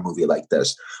expect from a movie like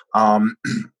this.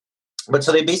 But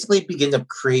so they basically begin to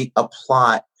create a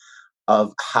plot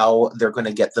of how they're going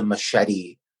to get the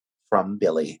machete from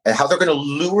Billy and how they're going to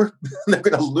lure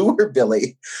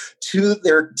Billy to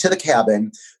the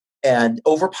cabin and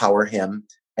overpower him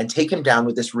and take him down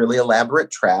with this really elaborate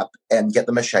trap and get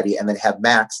the machete and then have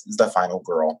Max, the final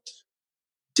girl,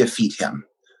 defeat him,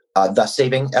 thus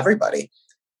saving everybody.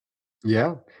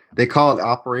 Yeah. They call it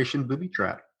Operation Booby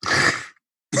Trap.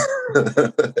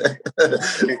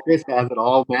 Chris has it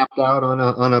all mapped out on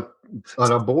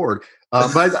a board.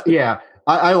 But yeah,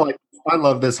 I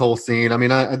love this whole scene. I mean,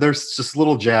 there's just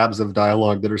little jabs of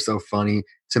dialogue that are so funny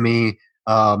to me.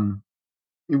 Because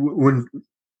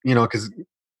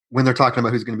when they're talking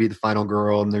about who's going to be the final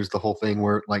girl, and there's the whole thing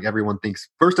where like everyone thinks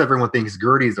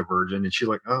Gertie's a virgin, and she's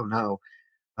like, oh no.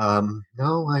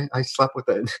 No, I slept with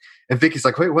it. And Vicky's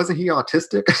like, wait, wasn't he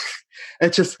autistic?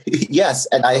 It's just yes,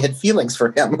 and I had feelings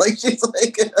for him. Like she's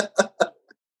like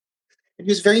he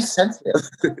was very sensitive.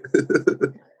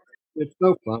 It's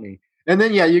so funny. And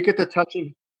then you get the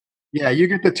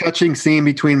touching scene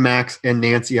between Max and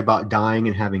Nancy about dying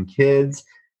and having kids,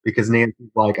 because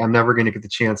Nancy's like, I'm never gonna get the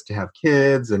chance to have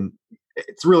kids, and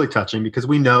it's really touching because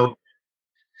we know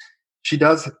she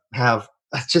does have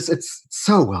it's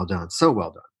so well done. So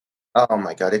well done. Oh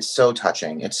my God. It's so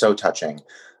touching. It's so touching.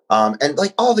 And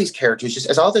like all these characters, just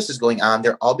as all this is going on,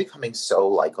 they're all becoming so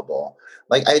likable.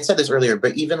 Like I had said this earlier,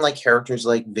 but even like characters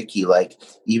like Vicky, like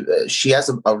she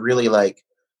has a really like,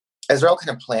 as they're all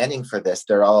kind of planning for this,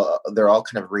 they're all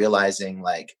kind of realizing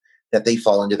like that they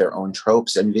fall into their own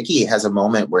tropes. And Vicky has a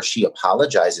moment where she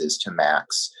apologizes to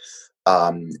Max.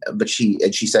 But she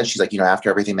says, she's like, after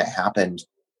everything that happened,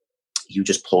 you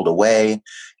just pulled away,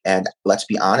 and let's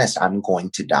be honest, I'm going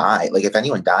to die. Like if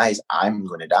anyone dies, I'm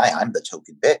going to die. I'm the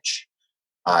token bitch.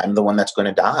 I'm the one that's going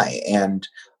to die. And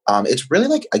it's really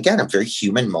like, again, a very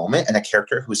human moment, and a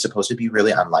character who's supposed to be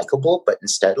really unlikable, but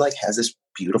instead like has this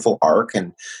beautiful arc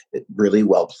and really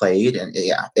well played. And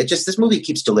yeah, this movie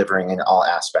keeps delivering in all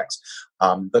aspects.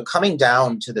 But coming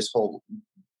down to this whole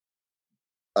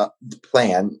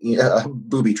plan,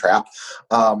 booby trap.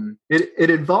 It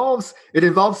involves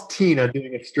Tina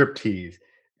doing a striptease,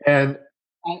 and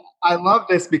I love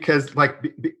this because like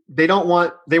they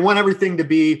want everything to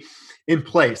be in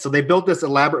place, so they built this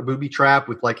elaborate booby trap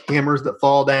with like hammers that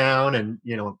fall down and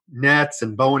nets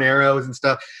and bow and arrows and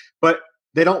stuff, but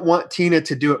they don't want Tina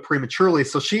to do it prematurely,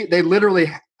 so they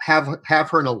literally have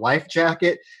her in a life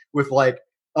jacket with like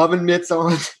oven mitts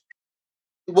on.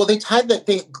 Well, they tied that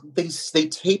they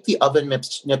taped the oven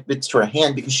mitts to her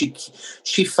hand because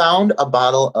she found a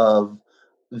bottle of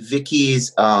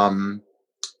Vicky's oh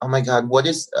my God, what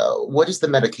is the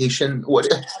medication? What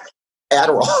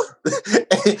Adderall?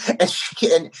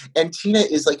 and Tina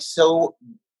is like so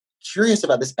curious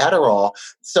about this Adderall,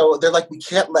 so they're like, we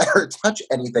can't let her touch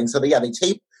anything. So they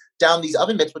tape down these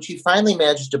oven mitts, but she finally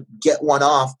manages to get one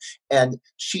off, and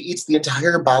she eats the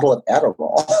entire bottle of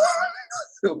Adderall.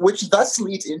 Which thus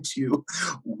leads into,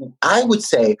 I would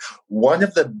say, one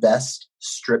of the best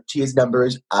striptease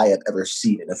numbers I have ever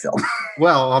seen in a film.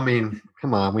 Well, I mean,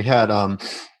 come on. We had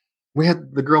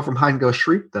the girl from Hide and Go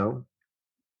Shriek, though.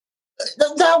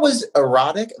 That was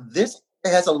erotic. This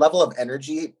has a level of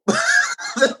energy.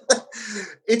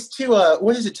 It's to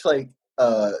what is it to like?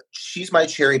 She's My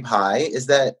Cherry Pie. Is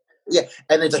that yeah?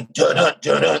 And it's like dun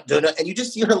dun dun, and you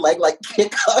just see her leg like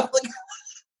kick up like.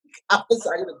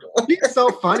 Outside of the door. She's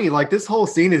so funny. Like this whole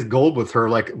scene is gold with her.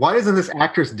 Like, why isn't this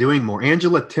actress doing more?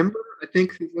 Angela Timber, I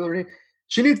think is the other name.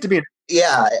 She needs to be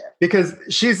because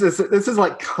she's this is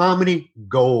like comedy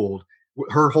gold.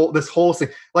 This whole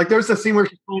scene. Like there's a scene where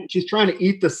she's trying to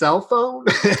eat the cell phone.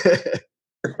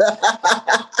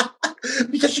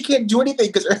 Because she can't do anything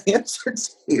because her hands are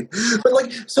saved. But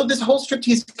like, so this whole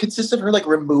striptease consists of her like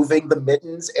removing the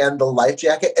mittens and the life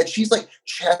jacket, and she's like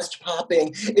chest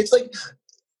popping. It's like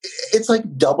it's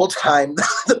like double time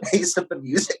the pace of the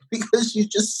music because she's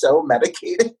just so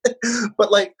medicated.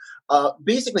 But like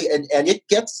basically, and it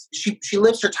gets she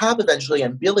lifts her top eventually,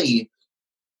 and Billy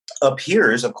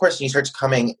appears, of course, and he starts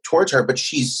coming towards her, but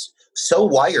she's so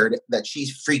wired that she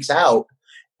freaks out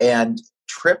and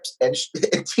trips, and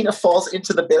Tina falls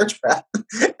into the bear trap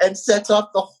and sets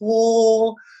off the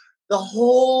whole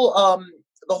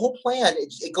plan.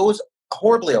 It goes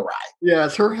horribly awry.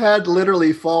 Yes, her head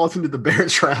literally falls into the bear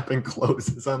trap and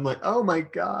closes. I'm like, oh my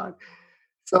God.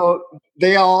 So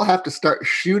they all have to start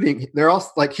shooting. They're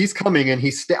all like, he's coming and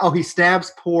he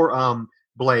stabs poor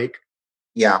Blake.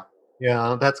 Yeah.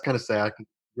 Yeah, that's kind of sad.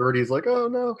 Gertie's like, oh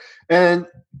no. And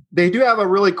they do have a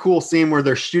really cool scene where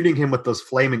they're shooting him with those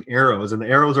flaming arrows, and the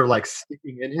arrows are like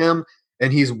sticking in him,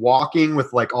 and he's walking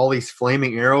with like all these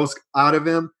flaming arrows out of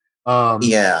him.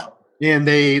 Yeah. And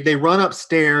they run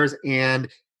upstairs and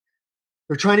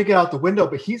they're trying to get out the window,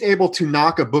 but he's able to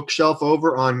knock a bookshelf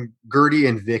over on Gertie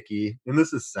and Vicky. And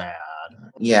this is sad.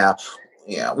 Yeah.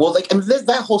 Yeah. Well, like, and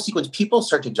that whole sequence, people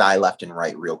start to die left and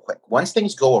right real quick. Once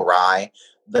things go awry,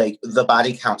 like the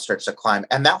body count starts to climb,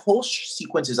 and that whole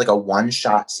sequence is like a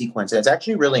one-shot sequence, and it's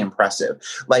actually really impressive.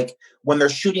 Like when they're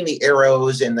shooting the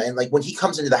arrows, and like when he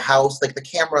comes into the house, like the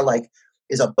camera like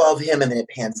is above him, and then it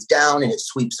pans down and it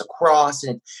sweeps across,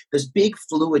 and this big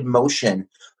fluid motion.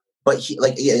 But he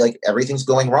like everything's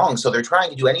going wrong, so they're trying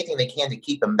to do anything they can to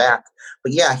keep him back.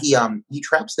 But yeah, he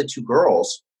traps the two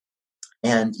girls,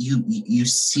 and you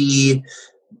see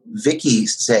Vicky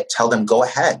tell them, "Go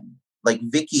ahead." Like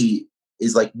Vicky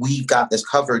is like, "We've got this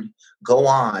covered. Go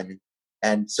on."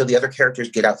 And so the other characters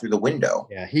get out through the window.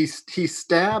 Yeah, he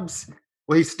stabs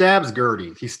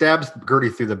Gertie. He stabs Gertie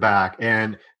through the back,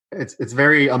 and it's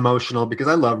very emotional because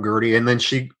I love Gertie. And then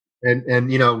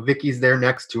and you know, Vicky's there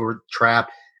next to her trap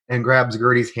and grabs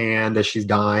Gertie's hand as she's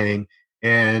dying.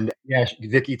 And yeah,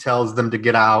 Vicky tells them to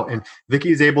get out, and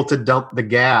Vicky's able to dump the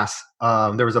gas.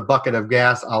 There was a bucket of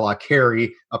gas a la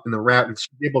Carrie up in the rack, and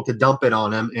she's able to dump it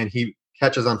on him, and he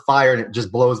catches on fire, and it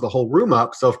just blows the whole room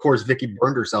up. So of course Vicky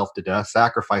burned herself to death,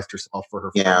 sacrificed herself for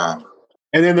her friend.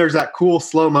 And then there's that cool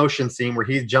slow motion scene where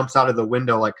he jumps out of the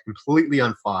window like completely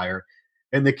on fire,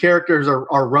 and the characters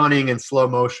are running in slow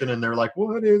motion, and they're like,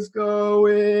 what is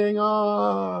going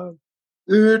on?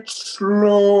 It's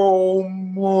slow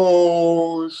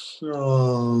motion.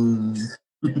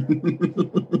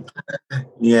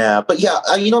 Yeah, but yeah,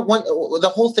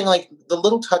 the whole thing, like the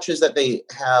little touches that they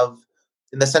have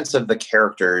in the sense of the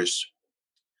characters,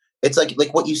 it's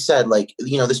like what you said, like,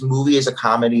 you know, this movie is a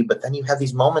comedy, but then you have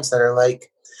these moments that are like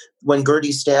when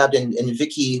Gertie's stabbed, and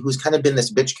Vicky, who's kind of been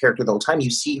this bitch character the whole time,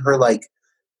 you see her like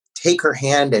take her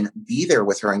hand and be there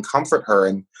with her and comfort her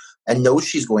and know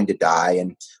she's going to die.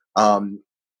 And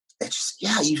it's just,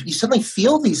 yeah, you suddenly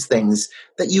feel these things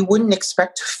that you wouldn't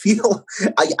expect to feel.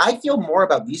 I feel more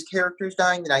about these characters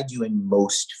dying than I do in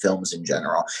most films in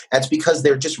general. That's because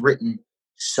they're just written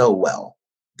so well.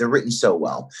 They're written so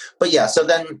well. But yeah, so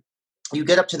then you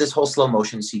get up to this whole slow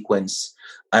motion sequence,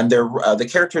 and the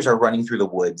characters are running through the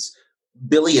woods.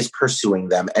 Billy is pursuing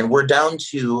them, and we're down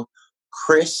to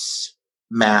Chris,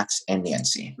 Max, and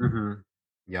Nancy. Mm-hmm.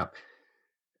 Yep.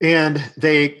 And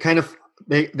they kind of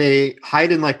they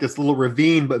hide in like this little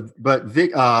ravine, but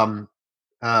Vic, the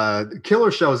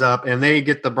killer shows up, and they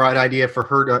get the bright idea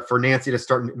for Nancy to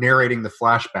start narrating the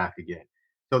flashback again,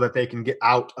 so that they can get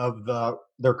out of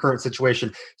their current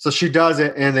situation. So she does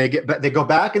it, and they go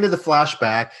back into the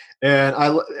flashback,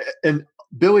 and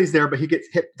Billy's there, but he gets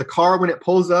hit. The car, when it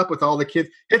pulls up with all the kids,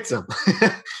 hits him.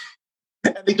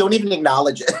 And they don't even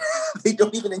acknowledge it. They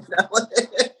don't even acknowledge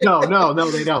it. No,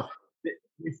 they don't.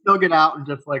 They still get out and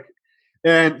just like,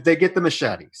 and they get the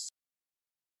machetes.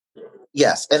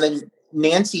 Yes, and then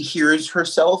Nancy hears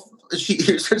herself. She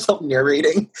hears herself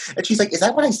narrating, and she's like, "Is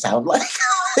that what I sound like?"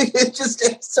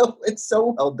 It's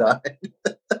so well done.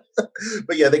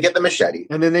 But yeah, they get the machete,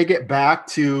 and then they get back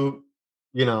to,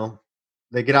 you know,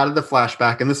 they get out of the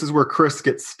flashback, and this is where Chris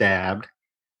gets stabbed,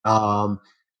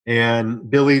 and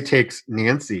Billy takes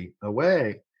Nancy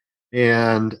away,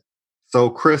 and so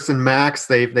Chris and Max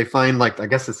they find, like, I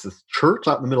guess it's this church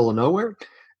out in the middle of nowhere,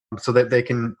 so that they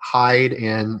can hide.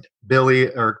 And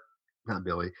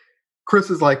Chris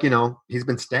is like, you know, he's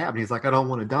been stabbed. And he's like, I don't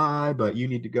want to die, but you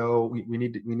need to go. We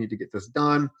need to get this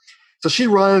done. So she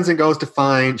runs and goes to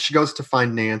find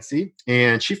Nancy,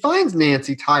 and she finds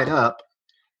Nancy tied up,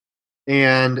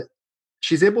 and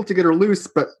she's able to get her loose,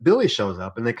 but Billy shows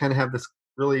up, and they kind of have this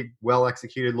really well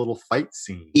executed little fight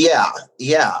scene. Yeah.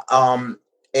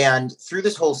 And through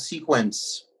this whole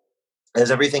sequence,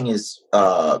 as everything is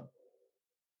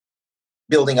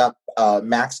building up,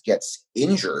 Max gets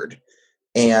injured.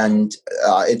 and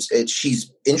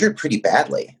she's injured pretty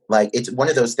badly. Like, it's one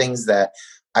of those things that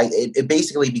it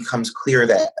basically becomes clear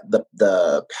that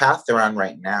the path they're on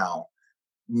right now,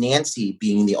 Nancy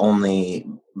being the only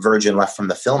virgin left from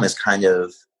the film, is kind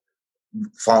of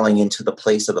falling into the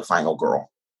place of the final girl.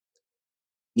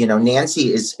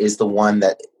 Nancy is the one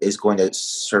that is going to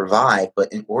survive,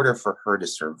 but in order for her to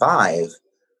survive,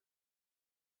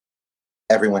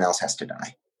 everyone else has to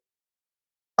die.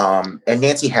 And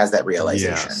Nancy has that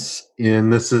realization. Yes.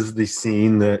 And this is the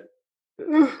scene that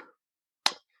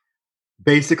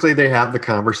basically they have the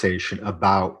conversation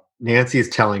about Nancy is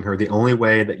telling her the only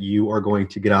way that you are going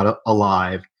to get out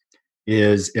alive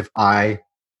is if I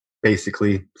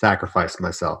basically sacrifice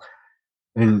myself.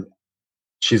 And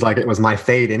she's like, it was my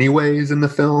fate anyways in the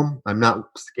film. I'm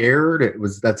not scared.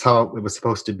 That's how it was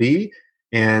supposed to be.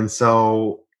 And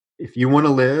so if you want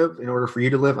to live, in order for you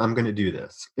to live, I'm going to do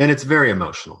this. And it's very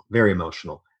emotional, very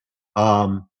emotional.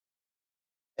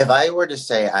 If I were to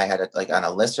say I had on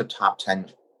a list of top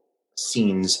 10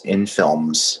 scenes in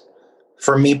films,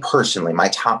 for me personally, my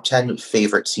top 10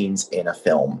 favorite scenes in a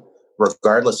film,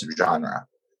 regardless of genre,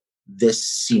 this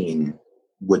scene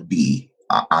would be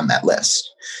on that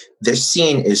list. This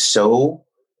scene is so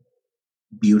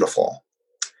beautiful.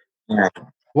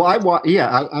 Well,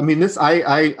 I mean,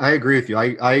 I agree with you.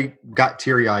 I got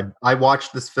teary-eyed. I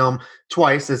watched this film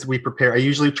twice as we prepare. I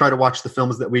usually try to watch the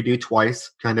films that we do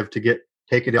twice, kind of to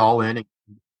take it all in.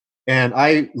 And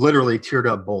I literally teared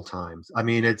up both times. I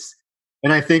mean,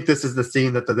 and I think this is the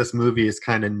scene that this movie is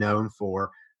kind of known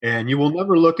for. And you will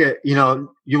never look at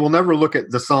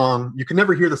the song. You can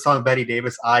never hear the song Betty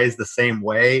Davis Eyes the same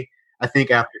way, I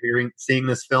think, after seeing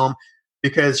this film,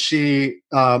 because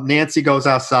Nancy goes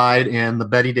outside and the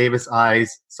Betty Davis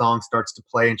Eyes song starts to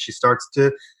play and she starts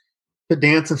to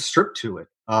dance and strip to it.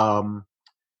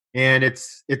 And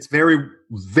it's very,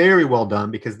 very well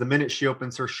done, because the minute she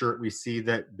opens her shirt, we see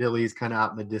that Billy's kind of out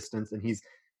in the distance and he's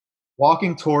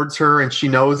walking towards her and she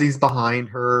knows he's behind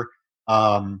her.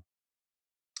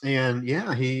 And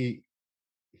yeah, he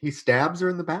stabs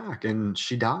her in the back and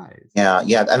she dies.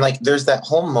 Yeah. And there's that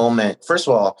whole moment. First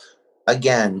of all,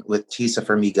 again, with Taissa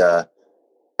Farmiga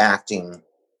acting,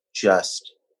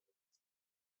 just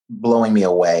blowing me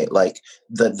away. Like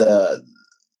the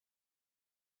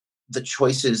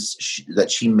choices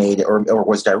that she made or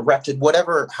was directed,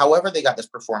 however they got this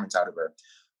performance out of her.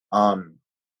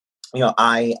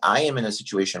 I am in a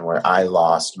situation where I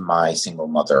lost my single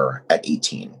mother at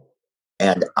 18.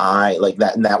 And I like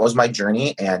that, and that was my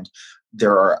journey. And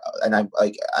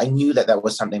I knew that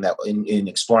was something that in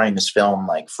exploring this film,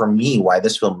 like for me, why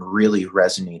this film really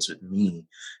resonates with me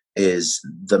is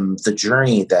the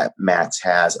journey that Max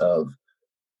has of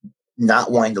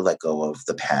not wanting to let go of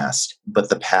the past, but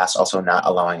the past also not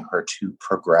allowing her to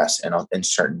progress in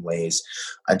certain ways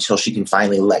until she can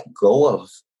finally let go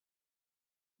of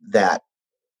that.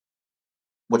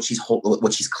 What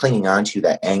she's clinging on to,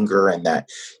 that anger and that,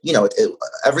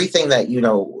 everything that,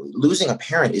 losing a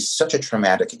parent is such a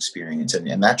traumatic experience,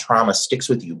 and that trauma sticks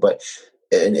with you. But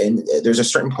and there's a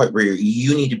certain point where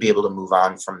you need to be able to move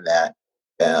on from that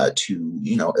to,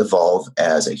 evolve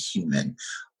as a human.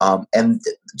 And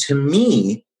to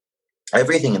me,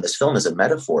 everything in this film is a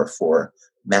metaphor for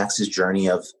Max's journey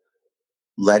of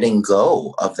letting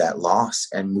go of that loss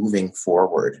and moving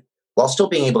forward while still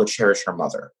being able to cherish her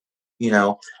mother.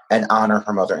 And honor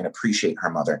her mother and appreciate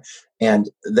her mother. And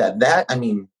I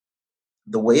mean,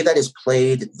 the way that is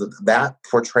played, that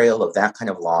portrayal of that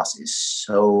kind of loss is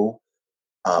so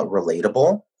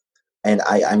relatable. And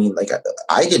I mean,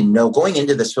 I didn't know going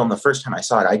into this film the first time I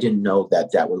saw it, I didn't know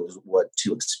that was what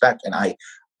to expect. And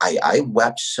I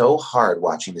wept so hard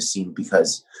watching the scene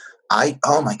because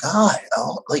oh my God,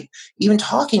 even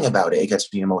talking about it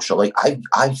gets me emotional. Like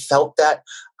I felt that.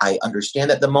 I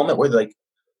understand that the moment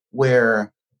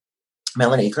where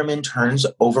Melanie Ackerman turns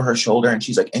over her shoulder and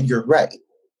she's like, and you're right,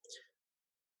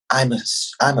 I'm a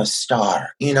star.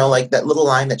 Like that little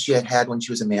line that she had when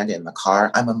she was Amanda in the car,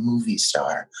 I'm a movie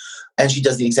star. And she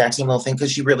does the exact same little thing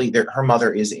because her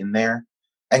mother is in there.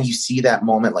 And you see that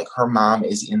moment, like her mom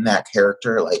is in that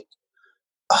character. Like,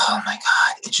 oh my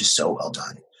God, it's just so well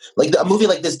done. Like a movie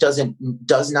like this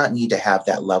does not need to have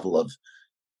that level of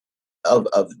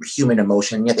human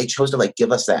emotion, yet they chose to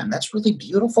give us that, and that's really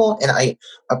beautiful. And I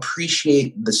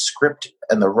appreciate the script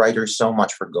and the writer so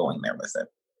much for going there with it.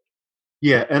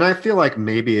 Yeah, and I feel like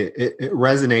maybe it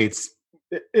resonates.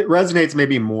 It resonates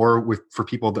maybe more for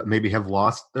people that maybe have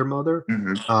lost their mother.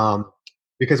 Mm-hmm.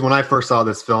 Because when I first saw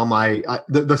this film,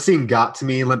 the scene got to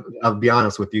me. I'll be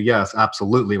honest with you. Yes,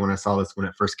 absolutely. When I saw this when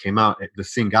it first came out, the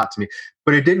scene got to me,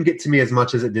 but it didn't get to me as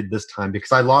much as it did this time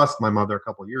because I lost my mother a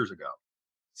couple of years ago.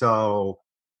 So,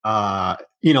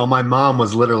 my mom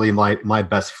was literally my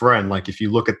best friend. Like, if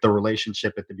you look at the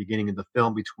relationship at the beginning of the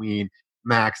film between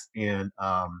Max and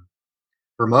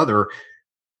her mother,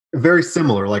 very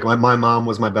similar. Like, my mom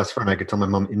was my best friend. I could tell my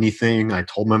mom anything. I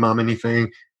told my mom anything.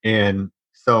 And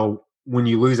so when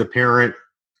you lose a parent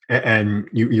and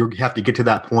you have to get to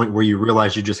that point where you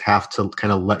realize you just have to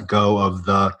kind of let go of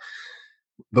the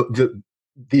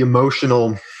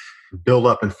emotional build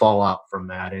up and fallout from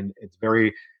that. And it's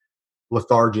very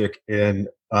lethargic and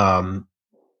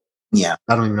Yeah.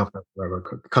 I don't even know if that's the right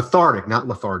word. Cathartic, not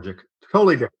lethargic.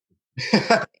 Totally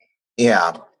different.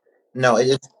 Yeah. No,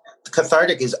 it's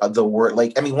cathartic is the word.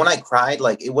 Like, I mean, when I cried,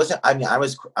 like, it wasn't, I mean, it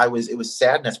was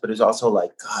sadness, but it was also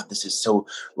like, God, this is so,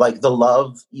 like, the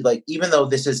love, like, even though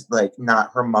this is like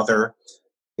not her mother,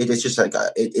 it is just like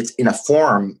it's in a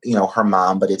form, her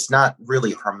mom, but it's not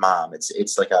really her mom.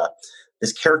 It's like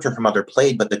this character her mother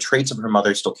played, but the traits of her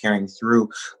mother still carrying through,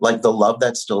 like the love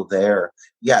that's still there.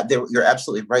 Yeah, you're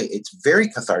absolutely right. It's very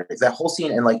cathartic, that whole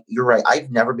scene. And like, you're right.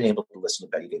 I've never been able to listen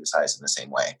to Betty Davis Eyes in the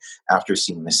same way after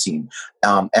seeing this scene.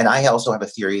 And I also have a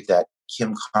theory that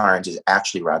Kim Carnes is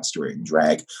actually Rod Stewart in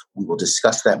drag. We will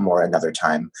discuss that more another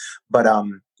time. But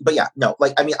yeah, no,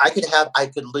 like, I mean, I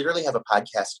could literally have a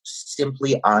podcast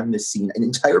simply on this scene, an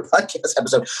entire podcast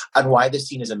episode on why this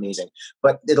scene is amazing,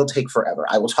 but it'll take forever.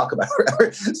 I will talk about it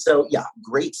forever. So yeah,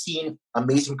 great scene,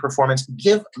 amazing performance.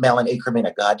 Give Malin Akerman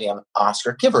a goddamn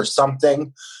Oscar. Give her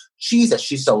something. Jesus,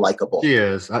 she's so likable. She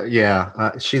is.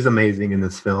 She's amazing in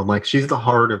this film. Like, she's the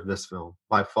heart of this film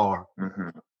by far. Mm-hmm.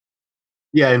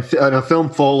 Yeah, and in a film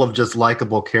full of just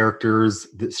likable characters,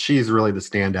 she's really the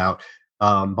standout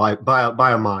by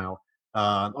a mile.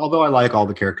 Although I like all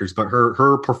the characters, but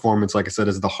her performance, like I said,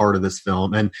 is the heart of this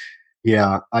film. And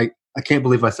yeah, I can't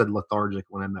believe I said lethargic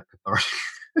when I meant cathartic.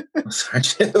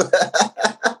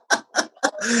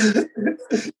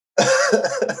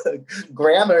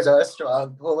 Grammar's a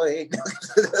strong point.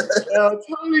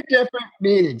 Totally different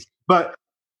meanings, but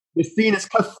the scene is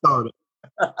cathartic.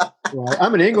 Right.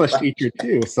 I'm an English teacher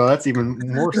too, so that's even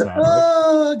more sad. Right?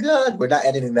 Oh God, we're not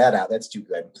editing that out. That's too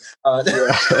good.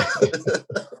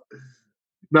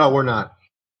 No, we're not.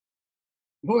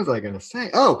 What was I going to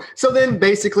say? Oh, so then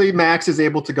basically Max is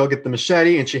able to go get the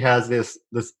machete, and she has this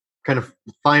kind of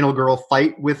final girl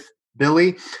fight with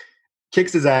Billy,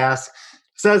 kicks his ass,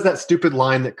 says that stupid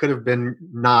line that could have been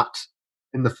not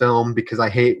in the film, because I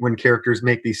hate when characters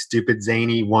make these stupid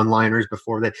zany one-liners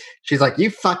before that. She's like, "You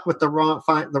fucked with the wrong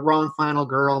final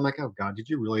girl." I'm like, "Oh God, did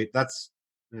you really?" That's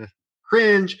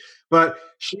cringe. But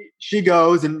she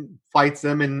goes and fights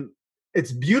them, and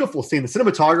it's beautiful scene. The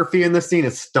cinematography in this scene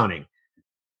is stunning.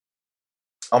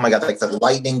 Oh my God, like the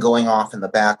lightning going off in the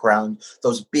background,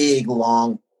 those big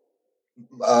long,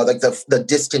 like the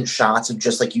distant shots of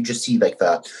just like, you just see like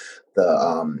the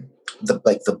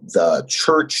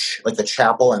church, like the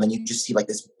chapel, and then you just see like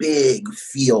this big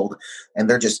field, and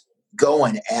they're just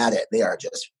going at it. They are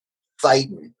just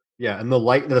fighting. Yeah, and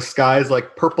the sky is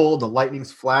like purple, the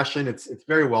lightning's flashing. It's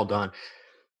very well done.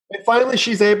 And finally,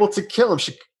 she's able to kill him.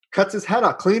 She cuts his head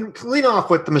off, clean off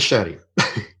with the machete,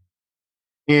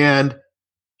 and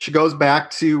she goes back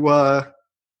to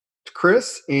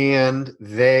Chris, and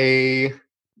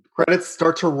credits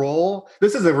start to roll.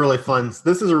 This is a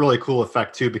really cool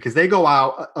effect too, because they go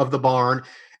out of the barn,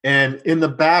 and in the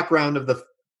background of the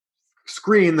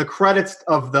screen, the credits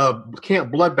of the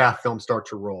Camp Bloodbath film start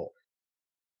to roll.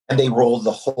 And they roll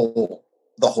the whole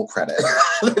credit.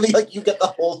 Like, you get the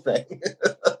whole thing.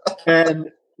 And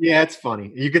yeah, it's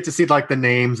funny. You get to see like the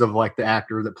names of like the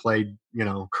actor that played,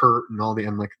 Kurt and all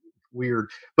I'm like, weird.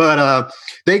 But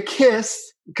they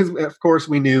kiss, because of course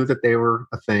we knew that they were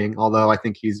a thing, although I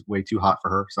think he's way too hot for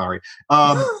her. Sorry.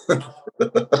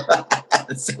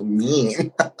 That's so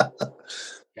mean.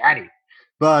 Daddy.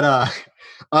 But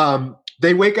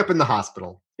they wake up in the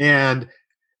hospital, and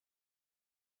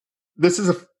this is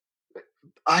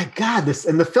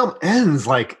and the film ends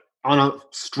like on a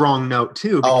strong note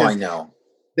too. Oh, I know.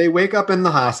 They wake up in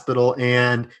the hospital,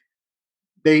 and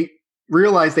they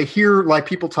realize they hear like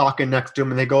people talking next to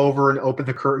them, and they go over and open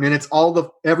the curtain, and it's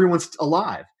everyone's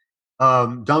alive.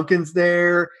 Duncan's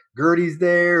there, Gertie's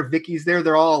there, Vicky's there.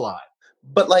 They're all alive.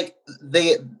 But like,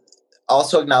 they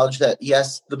also acknowledge that,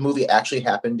 yes, the movie actually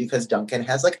happened, because Duncan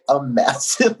has like a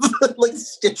massive like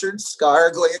stitchered scar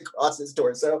going across his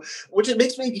torso, which it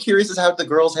makes me curious as how the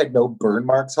girls had no burn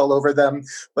marks all over them.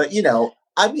 But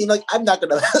I mean, like, I'm not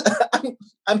gonna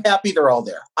I'm happy they're all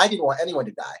there. I didn't want anyone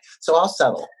to die, so I'll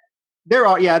settle. There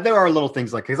are little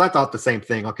things like, because I thought the same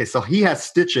thing. Okay, so he has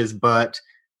stitches, but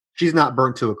she's not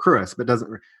burnt to a crisp. It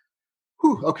doesn't.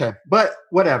 Whew, okay, but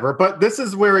whatever. But this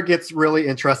is where it gets really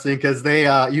interesting because they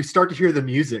you start to hear the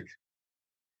music,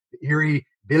 the eerie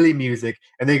Billy music,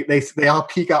 and they all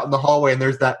peek out in the hallway, and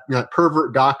there's that,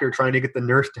 pervert doctor trying to get the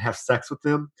nurse to have sex with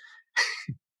him,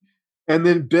 and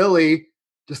then Billy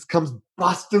just comes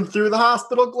busting through the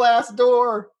hospital glass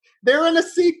door. They're in a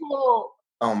sequel.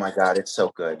 Oh my God, it's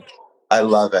so good. I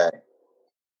love it.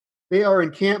 They are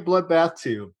in Camp Bloodbath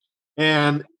 2,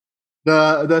 and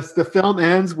the film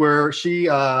ends where she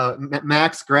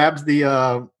Max grabs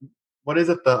the what is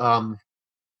it,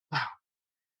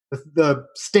 the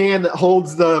stand that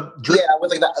holds the drip. Yeah,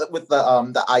 with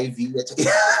the IV.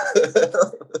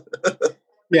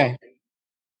 Yeah,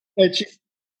 and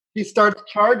she starts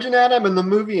charging at him, and the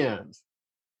movie ends.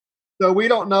 So we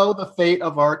don't know the fate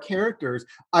of our characters,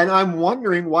 and I'm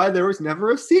wondering why there was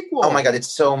never a sequel. Oh my God, it's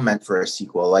so meant for a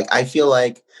sequel. Like, I feel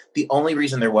like the only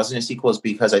reason there wasn't a sequel is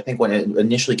because I think when it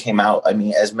initially came out, I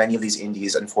mean, as many of these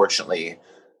indies, unfortunately,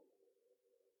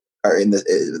 are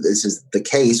this is the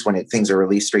case when things are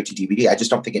released straight to DVD. I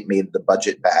just don't think it made the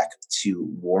budget back to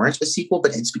warrant a sequel,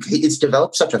 but it's because it's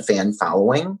developed such a fan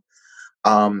following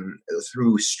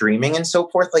through streaming and so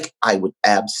forth. Like, I would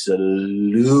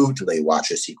absolutely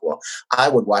watch a sequel. I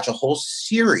would watch a whole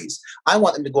series. I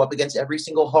want them to go up against every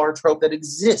single horror trope that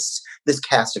exists. This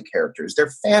cast of characters,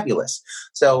 they're fabulous.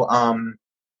 So,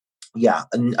 yeah,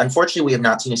 unfortunately we have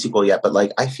not seen a sequel yet, but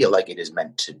like, I feel like it is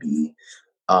meant to be,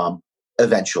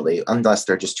 eventually, unless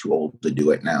they're just too old to do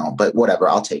it now, but whatever,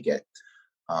 I'll take it.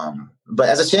 But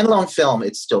as a standalone film,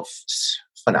 it's still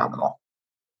phenomenal.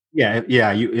 Yeah.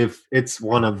 If it's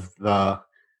one of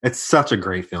it's such a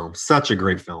great film,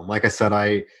 Like I said,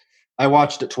 I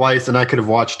watched it twice, and I could have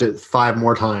watched it 5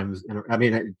 more times. And I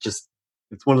mean,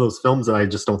 it's one of those films that I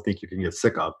just don't think you can get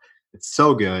sick of. It's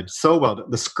so good, so well done.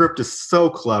 The script is so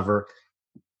clever.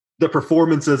 The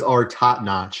performances are top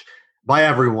notch by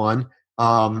everyone.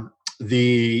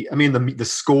 The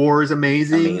score is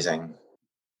amazing. Amazing.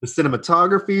 The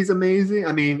cinematography is amazing.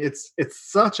 I mean, it's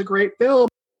such a great film.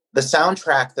 The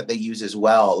soundtrack that they use as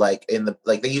well, they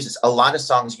use a lot of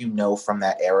songs from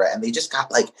that era, and they just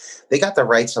got they got the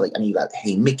rights to you got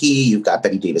Hey Mickey, you've got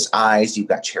Betty Davis Eyes, you've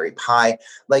got Cherry Pie.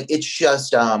 It's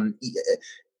just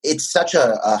it's such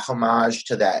a homage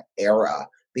to that era.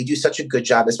 They do such a good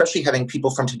job, especially having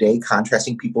people from today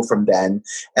contrasting people from then,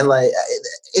 and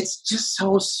it's just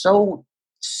so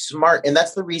smart. And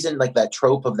that's the reason that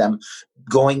trope of them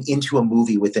going into a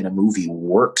movie within a movie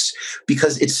works,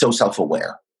 because it's so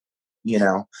self-aware.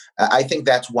 I think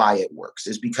that's why it works,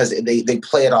 is because they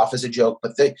play it off as a joke,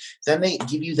 but then they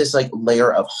give you this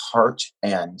layer of heart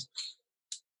and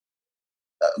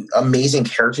amazing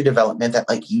character development that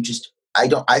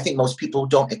I think most people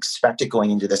don't expect it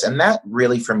going into this. And that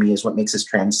really, for me, is what makes this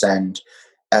transcend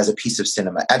as a piece of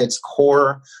cinema. At its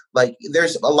core,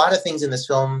 there's a lot of things in this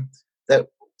film that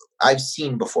I've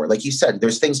seen before. Like you said,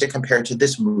 there's things to compare to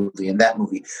this movie and that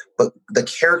movie, but the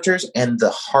characters and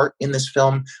the heart in this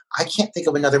film, I can't think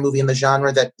of another movie in the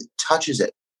genre that touches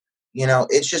it.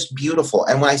 It's just beautiful.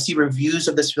 And when I see reviews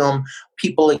of this film,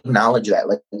 people acknowledge that,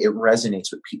 it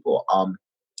resonates with people.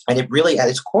 And it really, at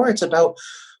its core, it's about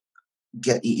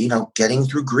getting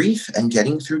through grief and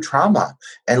getting through trauma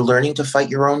and learning to fight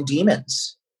your own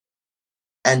demons.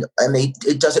 And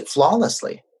it does it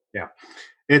flawlessly. Yeah.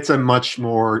 It's a much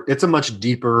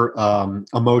deeper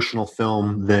emotional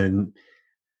film than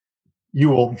you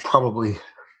will probably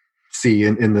see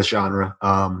in this genre.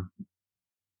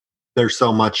 There's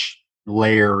so much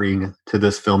layering to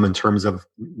this film in terms of,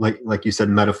 like you said,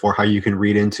 metaphor, how you can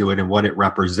read into it and what it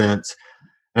represents.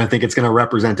 And I think it's going to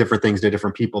represent different things to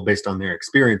different people based on their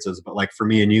experiences. But for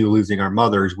me and you losing our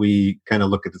mothers, we kind of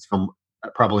look at this film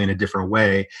probably in a different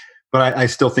way. But I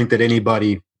still think that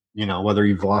anybody, whether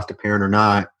you've lost a parent or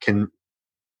not, can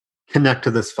connect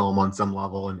to this film on some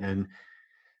level and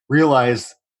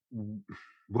realize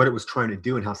what it was trying to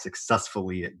do and how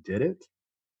successfully it did it.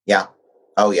 Yeah.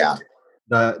 Oh yeah.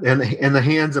 In the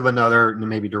hands of another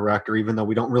maybe director, even though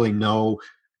we don't really know,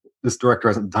 this director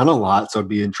hasn't done a lot, so it'd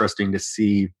be interesting to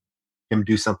see him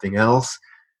do something else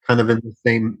kind of in the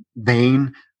same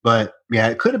vein. But yeah,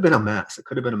 it could have been a mess.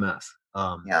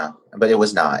 Yeah, but it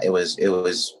was not. It was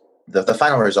the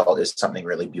final result is something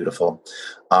really beautiful.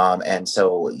 And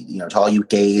so, to all you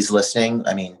gays listening,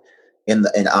 I mean,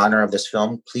 in honor of this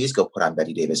film, please go put on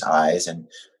Betty Davis Eyes and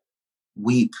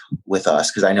weep with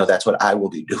us, because I know that's what I will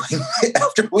be doing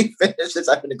after we finish this.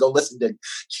 I'm going to go listen to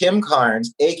Kim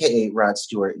Carnes, aka Rod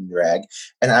Stewart in drag,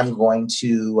 and I'm going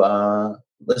to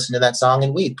listen to that song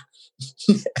and weep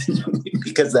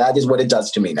because that is what it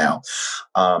does to me now.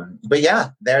 But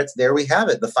yeah, there we have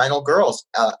it, The Final Girls,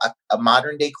 a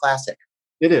modern day classic.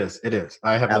 It is. It is.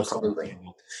 I have Absolutely.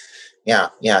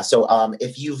 Yeah. So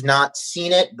if you've not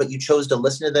seen it, but you chose to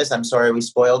listen to this, I'm sorry we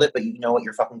spoiled it, but you know what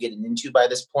you're fucking getting into by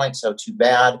this point. So too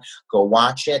bad. Go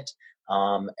watch it.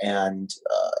 And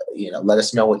let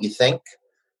us know what you think.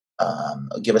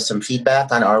 Give us some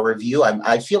feedback on our review.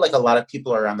 I feel like a lot of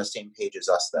people are on the same page as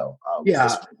us, though.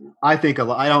 I think a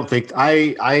lot. I don't think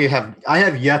I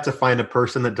have yet to find a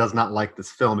person that does not like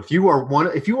this film. If you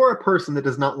are a person that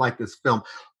does not like this film,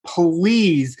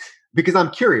 please, because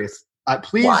I'm curious,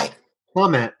 please. Why?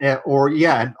 Comment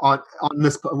on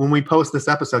this when we post this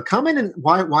episode. Comment and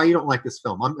why you don't like this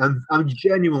film. I'm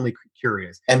genuinely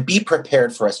curious. And be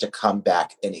prepared for us to come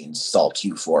back and insult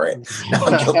you for it. No,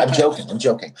 I'm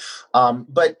joking.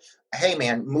 But hey,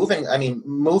 man,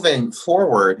 moving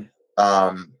forward,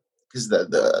 because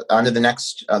the onto the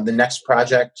next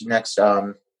project, next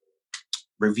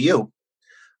review.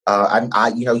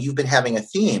 You've been having a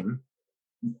theme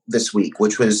this week,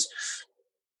 which was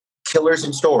killers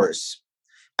in stores.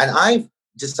 And I've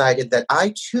decided that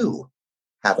I, too,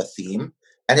 have a theme.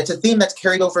 And it's a theme that's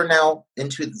carried over now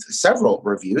into several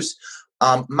reviews.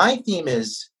 My theme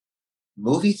is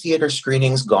movie theater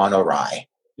screenings gone awry.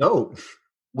 Oh.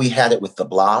 We had it with The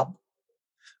Blob.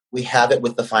 We have it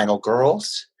with The Final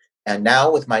Girls. And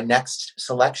now with my next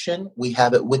selection, we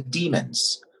have it with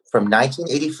Demons from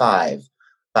 1985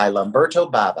 by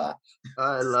Lamberto Bava.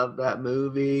 I love that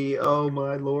movie. Oh,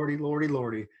 my lordy.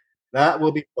 That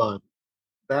will be fun.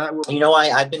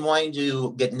 I've been wanting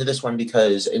to get into this one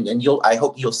because, and I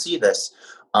hope you'll see this.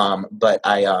 But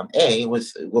I,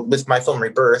 with my film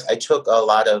Rebirth, I took a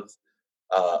lot of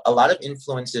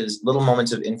influences, little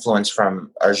moments of influence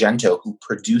from Argento, who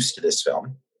produced this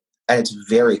film. And it's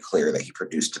very clear that he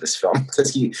produced this film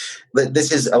because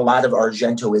this is a lot of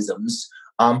Argentoisms.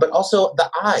 But also the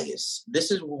eyes.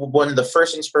 This is one of the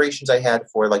first inspirations I had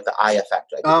for like the eye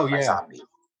effect. Zombie.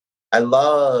 I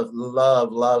love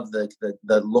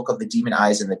the look of the demon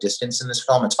eyes in the distance in this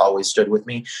film. It's always stood with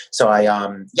me. So I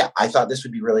thought this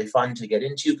would be really fun to get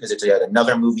into because it's yet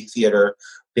another movie theater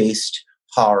based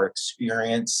horror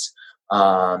experience.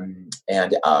 It's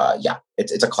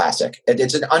a classic.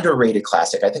 It's an underrated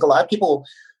classic. I think a lot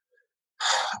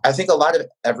of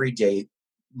everyday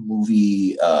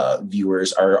movie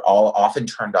viewers are often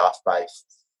turned off by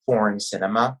foreign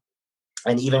cinema.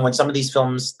 And even when some of these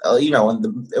films, and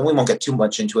we won't get too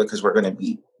much into it because we're going to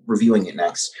be reviewing it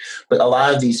next, but a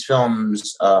lot of these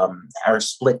films are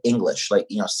split English. Like,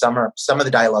 some of the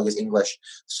dialogue is English,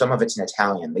 some of it's in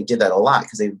Italian. They did that a lot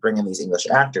because they bring in these English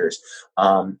actors.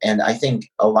 And I think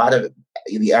a lot of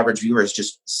the average viewers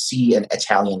just see an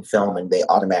Italian film and they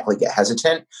automatically get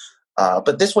hesitant.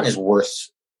 But this one is worth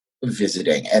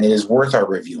visiting and it is worth our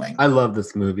reviewing. I love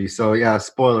this movie. So yeah,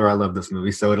 spoiler, I love this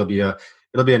movie. So it'll be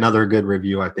another good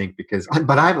review, I think,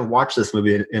 but I haven't watched this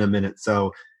movie in a minute,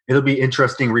 so it'll be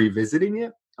interesting revisiting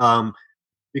it.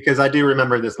 Because I do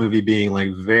remember this movie being like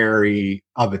very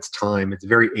of its time. It's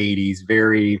very 80s,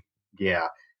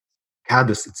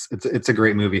 it's a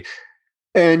great movie.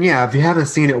 And yeah, if you haven't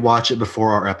seen it, watch it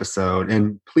before our episode.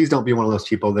 And please don't be one of those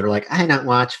people that are like, I don't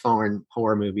watch foreign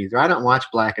horror movies, or I don't watch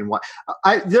black and white.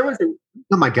 There was a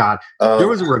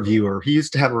reviewer. He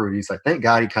used to have a review site. Thank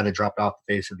God he kind of dropped off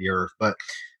the face of the earth. But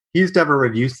he used to have a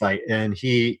review site, and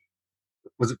he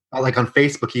was like on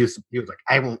Facebook. He was like,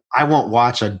 I won't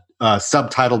watch a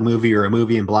subtitled movie or a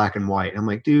movie in black and white. I'm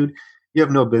like, dude, you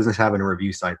have no business having a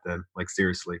review site then. Like,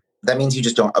 seriously. That means you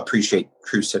just don't appreciate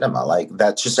true cinema. Like,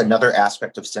 that's just another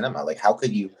aspect of cinema. Like, how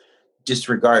could you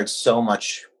disregard so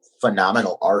much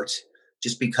phenomenal art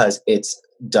just because it's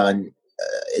done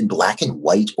in black and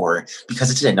white or because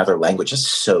it's in another language? It's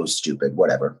so stupid.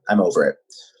 Whatever. I'm over it.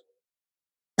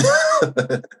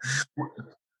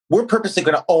 We're purposely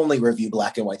going to only review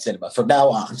black and white cinema from now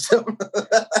on. So.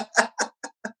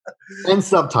 And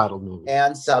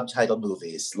subtitled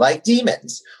movies like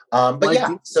Demons.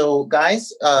 So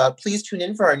guys, please tune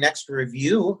in for our next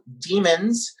review,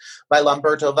 Demons by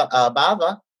Lamberto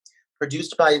Bava,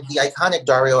 produced by the iconic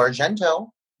Dario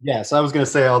Argento. Yes, I was going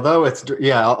to say, although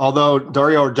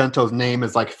Dario Argento's name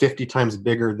is like 50 times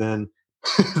bigger than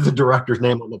the director's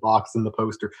name on the box and the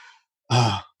poster.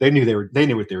 They knew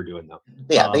what they were doing, though.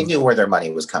 Yeah, they knew where their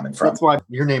money was coming from. That's why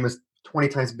your name is 20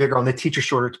 times bigger on the teacher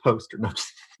shortage poster. No.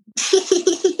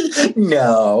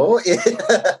 No.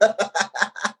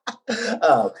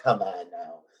 Oh, come on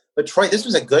now. But Troy, this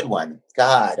was a good one.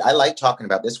 God, I like talking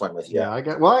about this one with you. Yeah,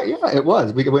 it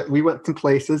was. We went some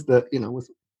places that, was.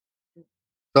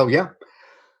 So yeah.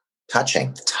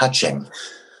 Touching.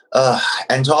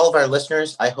 And to all of our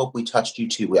listeners, I hope we touched you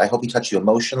too. I hope we touched you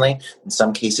emotionally. In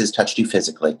some cases, touched you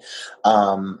physically.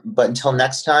 But until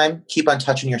next time, keep on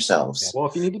touching yourselves. Yeah, well,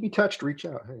 if you need to be touched, reach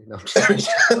out. Hey, no,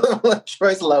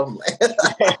 Troy's lonely.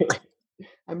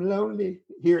 I'm lonely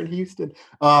here in Houston.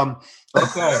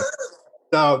 Okay.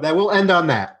 So that will end on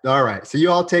that. All right. So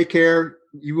you all take care.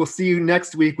 You will see you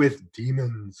next week with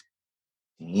Demons.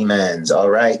 Demons. All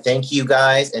right. Thank you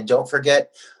guys. And don't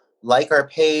forget, like our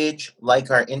page,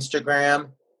 like our Instagram,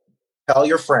 tell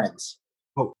your friends.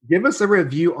 Oh, give us a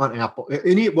review on Apple.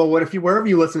 Wherever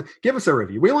you listen, give us a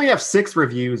review. We only have 6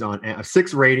 reviews on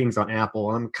 6 ratings on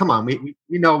Apple. Come on, we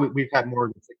know we've had more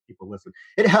than 6 people listen.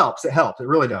 It helps. It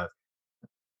really does.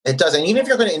 It does. And even if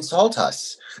you're going to insult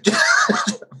us.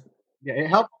 Yeah, it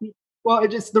helps. Well,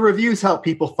 the reviews help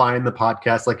people find the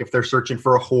podcast. Like if they're searching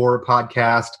for a horror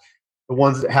podcast, the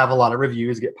ones that have a lot of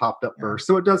reviews get popped up first.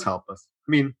 So it does help us.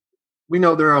 I mean, we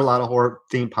know there are a lot of horror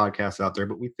themed podcasts out there,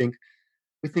 but we think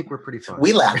we're pretty fun.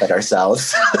 We laugh at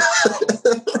ourselves.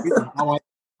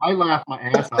 I laugh my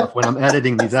ass off when I'm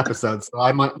editing these episodes. So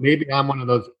I'm one of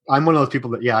those people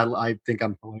that I think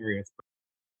I'm hilarious.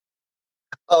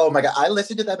 Oh my God. I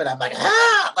listen to them and I'm like,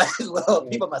 well,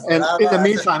 people must and love in the us.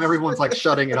 meantime, everyone's like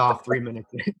shutting it off 3 minutes.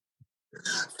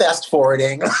 Fast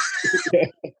forwarding.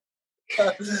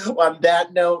 On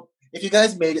that note, if you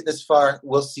guys made it this far,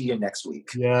 we'll see you next week.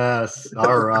 Yes.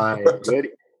 All right. Good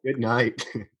night.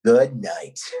 Good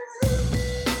night.